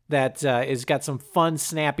that has got some fun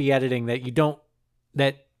snappy editing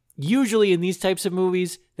that usually in these types of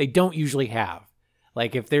movies they don't usually have.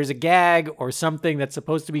 Like if there's a gag or something that's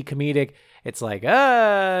supposed to be comedic, it's like, we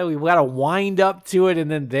got to wind up to it, and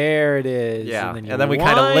then there it is. Yeah. And then we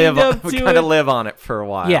kind of live on it for a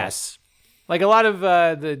while. Yes. Like a lot of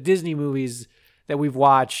the Disney movies that we've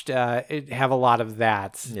watched have a lot of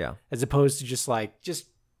that. Yeah. As opposed to just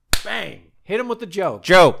bang, hit him with the joke.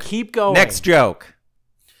 Keep going. Next joke.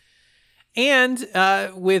 And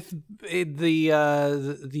with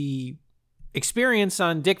the experience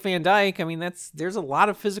on Dick Van Dyke, I mean, there's a lot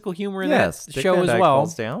of physical humor in that Dick show Van as Dyke well.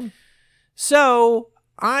 falls down. So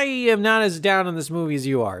I am not as down on this movie as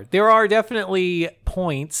you are. There are definitely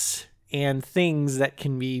points and things that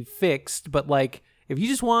can be fixed, but if you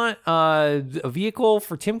just want a vehicle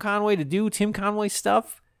for Tim Conway to do Tim Conway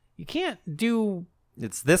stuff, you can't do.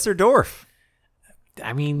 It's this or Dorf.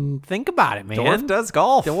 I mean, think about it, man. Dorf does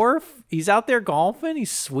golf. Dorf, he's out there golfing.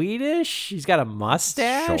 He's Swedish. He's got a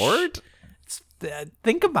mustache. Short.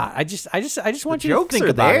 Think about it. I just want you to jokes think are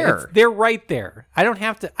about there. it. They're right there. I don't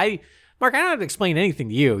have to. Mark, I don't have to explain anything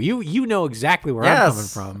to you. You know exactly where I'm coming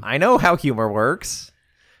from. I know how humor works.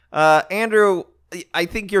 Andrew, I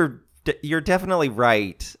think you're definitely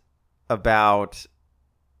right about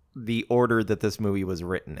the order that this movie was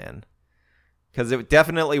written in. Because it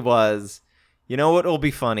definitely was, you know what will be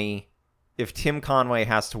funny? If Tim Conway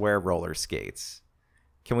has to wear roller skates.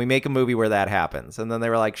 Can we make a movie where that happens? And then they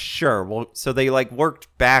were like, sure. Well, so they worked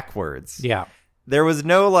backwards. Yeah. There was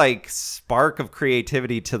no spark of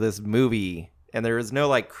creativity to this movie. And there was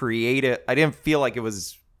no creative. I didn't feel like it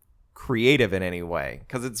was creative in any way.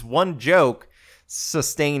 Because it's one joke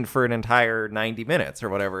sustained for an entire 90 minutes or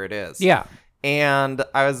whatever it is. Yeah. And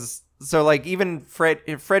I was so even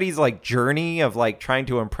Freddy's journey of trying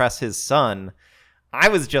to impress his son, I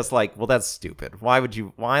was just like, well, that's stupid. Why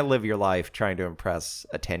live your life trying to impress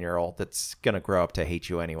a 10-year-old that's going to grow up to hate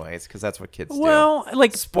you anyways? Because that's what kids do. Well,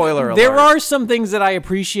 like, spoiler alert. There are some things that I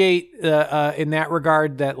appreciate in that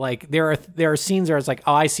regard, that like there are scenes where it's like,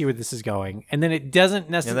 oh, I see where this is going. And then it doesn't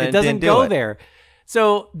necessarily, it doesn't go there.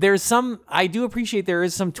 So there's I do appreciate there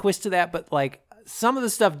is some twist to that, but like some of the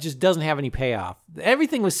stuff just doesn't have any payoff.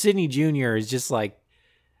 Everything with Sidney Jr. is just like,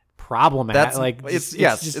 problematic.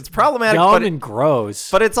 It's problematic, dumb and gross.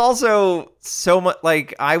 But it's also so much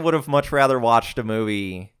like I would have much rather watched a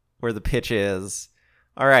movie where the pitch is,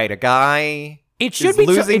 all right, a guy. It should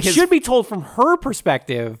be told from her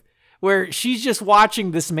perspective, where she's just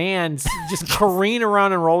watching this man just careen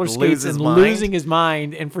around on roller skates and losing his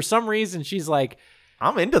mind, and for some reason she's like,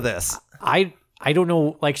 "I'm into this." I don't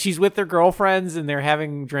know. Like, she's with their girlfriends and they're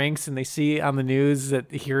having drinks, and they see on the news that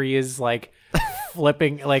here he is, like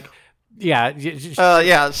flipping, like. She's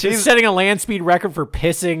setting a land speed record for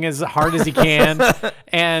pissing as hard as he can,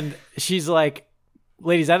 and she's like,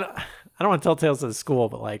 "Ladies, I don't want to tell tales of the school,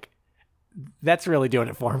 but like, that's really doing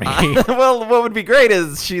it for me." Well, what would be great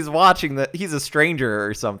is she's watching he's a stranger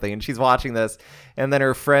or something, and she's watching this, and then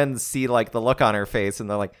her friends see like the look on her face, and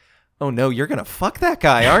they're like, "Oh no, you're gonna fuck that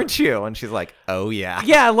guy, aren't you?" And she's like, "Oh yeah."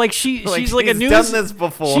 Yeah, like she's like a news. Done this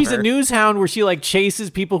before. She's a news hound where she like chases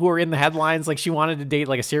people who are in the headlines. Like she wanted to date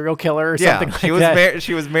like a serial killer or something like that.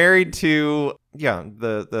 She was married to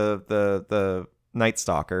the Night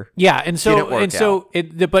Stalker. Yeah,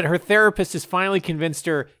 but her therapist has finally convinced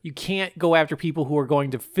her you can't go after people who are going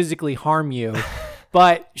to physically harm you.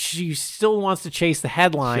 But she still wants to chase the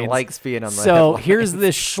headlines. She likes being on the So headlines. Here's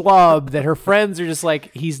this schlub that her friends are just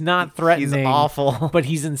like, he's not threatening. He's awful. But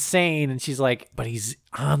he's insane. And she's like, but he's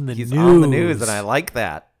on the news. He's on the news, and I like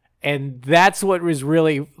that. And that's what was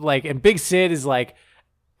really like, and Big Sid is like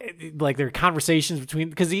their conversations between,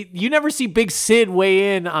 because you never see Big Sid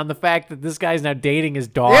weigh in on the fact that this guy's now dating his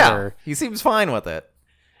daughter. Yeah, he seems fine with it.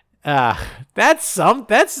 That's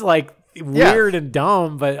like, weird and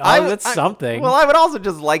dumb, but that's something. Well, I would also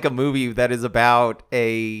just like a movie that is about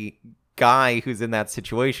a guy who's in that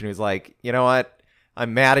situation who's like, you know what?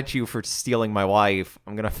 I'm mad at you for stealing my wife.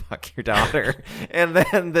 I'm going to fuck your daughter. And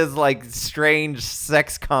then this like strange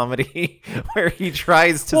sex comedy where he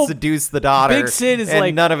tries to seduce the daughter. Big Sid is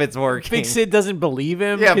like, none of it's working. Big Sid doesn't believe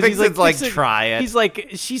him. Yeah, Big Sid's like, try it. He's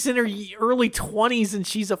like, she's in her early 20s and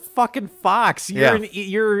she's a fucking fox.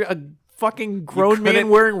 You're a fucking grown man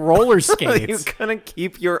wearing roller skates. You couldn't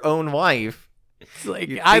keep your own wife. It's like,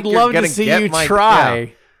 I'd love to see you try. Yeah.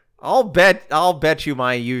 I'll bet you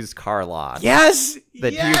my used car lot. Yes,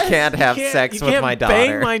 that you can't have sex with my daughter.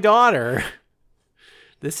 Bang my daughter.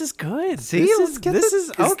 This is good. See, this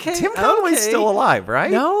is okay. Tim Conway's still alive,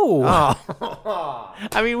 right? No. Oh.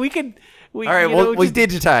 I mean, we could. All right, we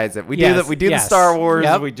digitize it. We do that. We do the Star Wars.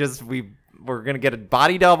 Yep. We're gonna get a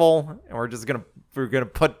body double, and we're gonna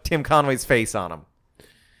put Tim Conway's face on him.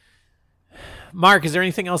 Mark, is there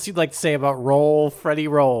anything else you'd like to say about Roll, Freddy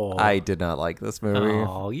Roll? I did not like this movie.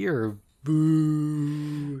 Oh, you're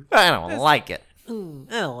boo. I don't like it. I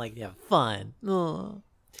don't like to have fun.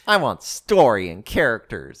 I want story and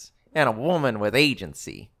characters and a woman with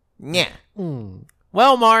agency. Yeah.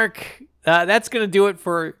 Well, Mark, that's going to do it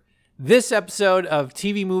for this episode of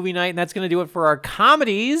TV Movie Night, and that's going to do it for our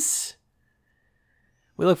comedies.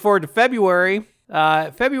 We look forward to February.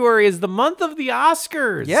 February is the month of the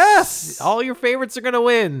Oscars. Yes. All your favorites are going to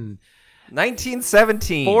win.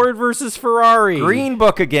 1917. Ford versus Ferrari. Green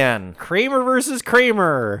Book again. Kramer versus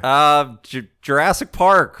Kramer. Jurassic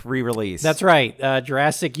Park re-release. That's right.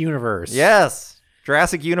 Jurassic Universe. Yes.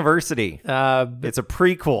 Jurassic University. It's a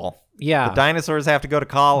prequel. Yeah. The dinosaurs have to go to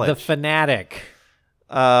college. The Fanatic.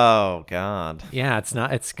 Oh God. Yeah,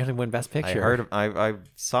 it's going to win Best Picture. I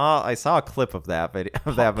saw a clip of that video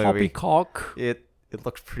of that movie. Poppycock. It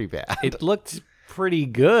looked pretty bad. It looked pretty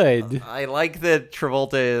good. I like that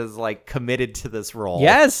Travolta is like committed to this role.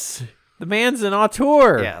 Yes. The man's an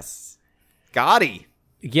auteur. Yes. Gotti.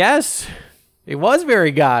 Yes. It was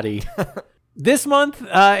very gaudy. This month,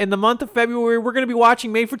 in the month of February, we're going to be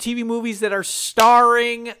watching made-for-TV movies that are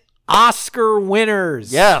starring Oscar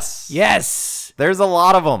winners. Yes. Yes. There's a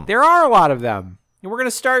lot of them. There are a lot of them. And we're going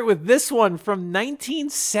to start with this one from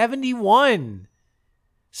 1971,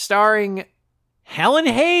 starring Helen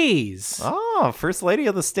Hayes. Oh, First Lady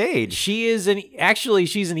of the Stage. She's an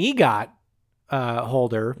EGOT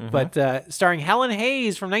holder, but starring Helen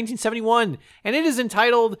Hayes from 1971, and it is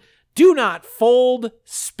entitled Do Not Fold,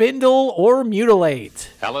 Spindle, or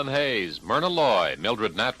Mutilate. Helen Hayes, Myrna Loy,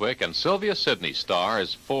 Mildred Natwick, and Sylvia Sidney star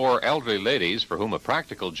as four elderly ladies for whom a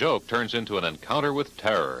practical joke turns into an encounter with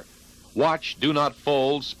terror. Watch Do Not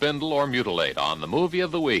Fold, Spindle, or Mutilate on the Movie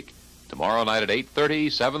of the Week tomorrow night at 8:30,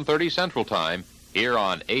 7:30 Central Time here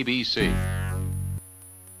on ABC.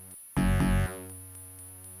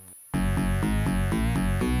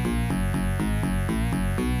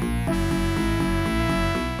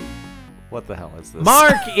 What the hell is this?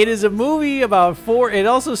 Mark, it is a movie about it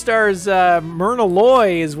also stars Myrna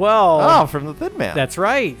Loy as well. Oh, from The Thin Man. That's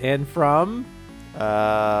right. And from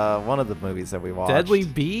one of the movies that we watched. Deadly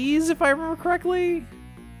Bees, if I remember correctly.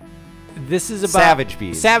 This is about Savage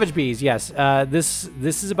Bees. Savage Bees, yes. This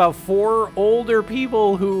is about 4 older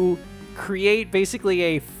people who create basically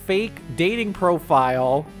a fake dating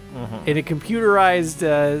profile in a computerized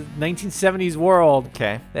 1970s world.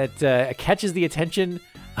 Okay. That catches the attention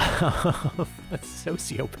of a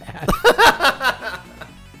sociopath.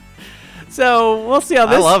 So we'll see how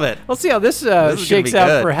this. I love it. We'll see how this is shakes gonna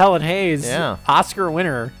be out good. for Helen Hayes. Yeah. Oscar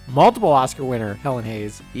winner, multiple Oscar winner, Helen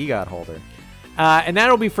Hayes. EGOT holder. And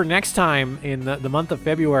that'll be for next time in the month of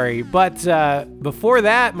February. But before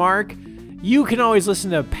that, Mark, you can always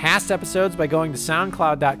listen to past episodes by going to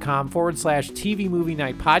soundcloud.com/TV Movie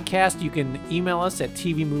Night Podcast. You can email us at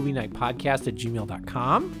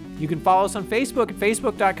tvmovienightpodcast@gmail.com. You can follow us on Facebook at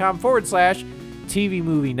facebook.com/TV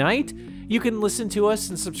Movie Night. You can listen to us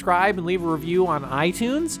and subscribe and leave a review on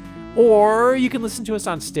iTunes. Or you can listen to us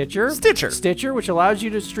on Stitcher, which allows you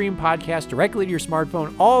to stream podcasts directly to your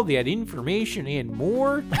smartphone. All that information and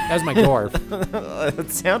more. That was my dwarf.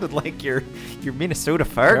 It sounded like your Minnesota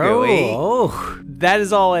Fargo. Oh, that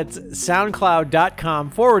is all at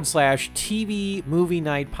soundcloud.com/TV Movie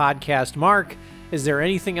Night Podcast. Mark, is there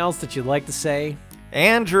anything else that you'd like to say?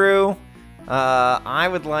 Andrew, I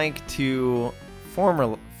would like to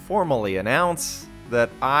formally announce that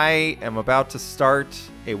I am about to start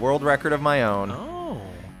a world record of my own. Oh.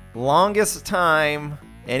 Longest time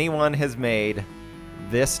anyone has made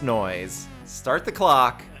this noise. Start the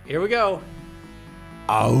clock. Here we go.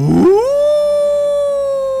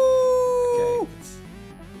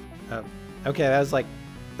 Okay, that was like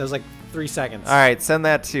 3 seconds. All right, send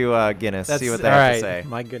that to Guinness. See what they all have right. to say.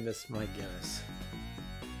 My goodness, my Guinness.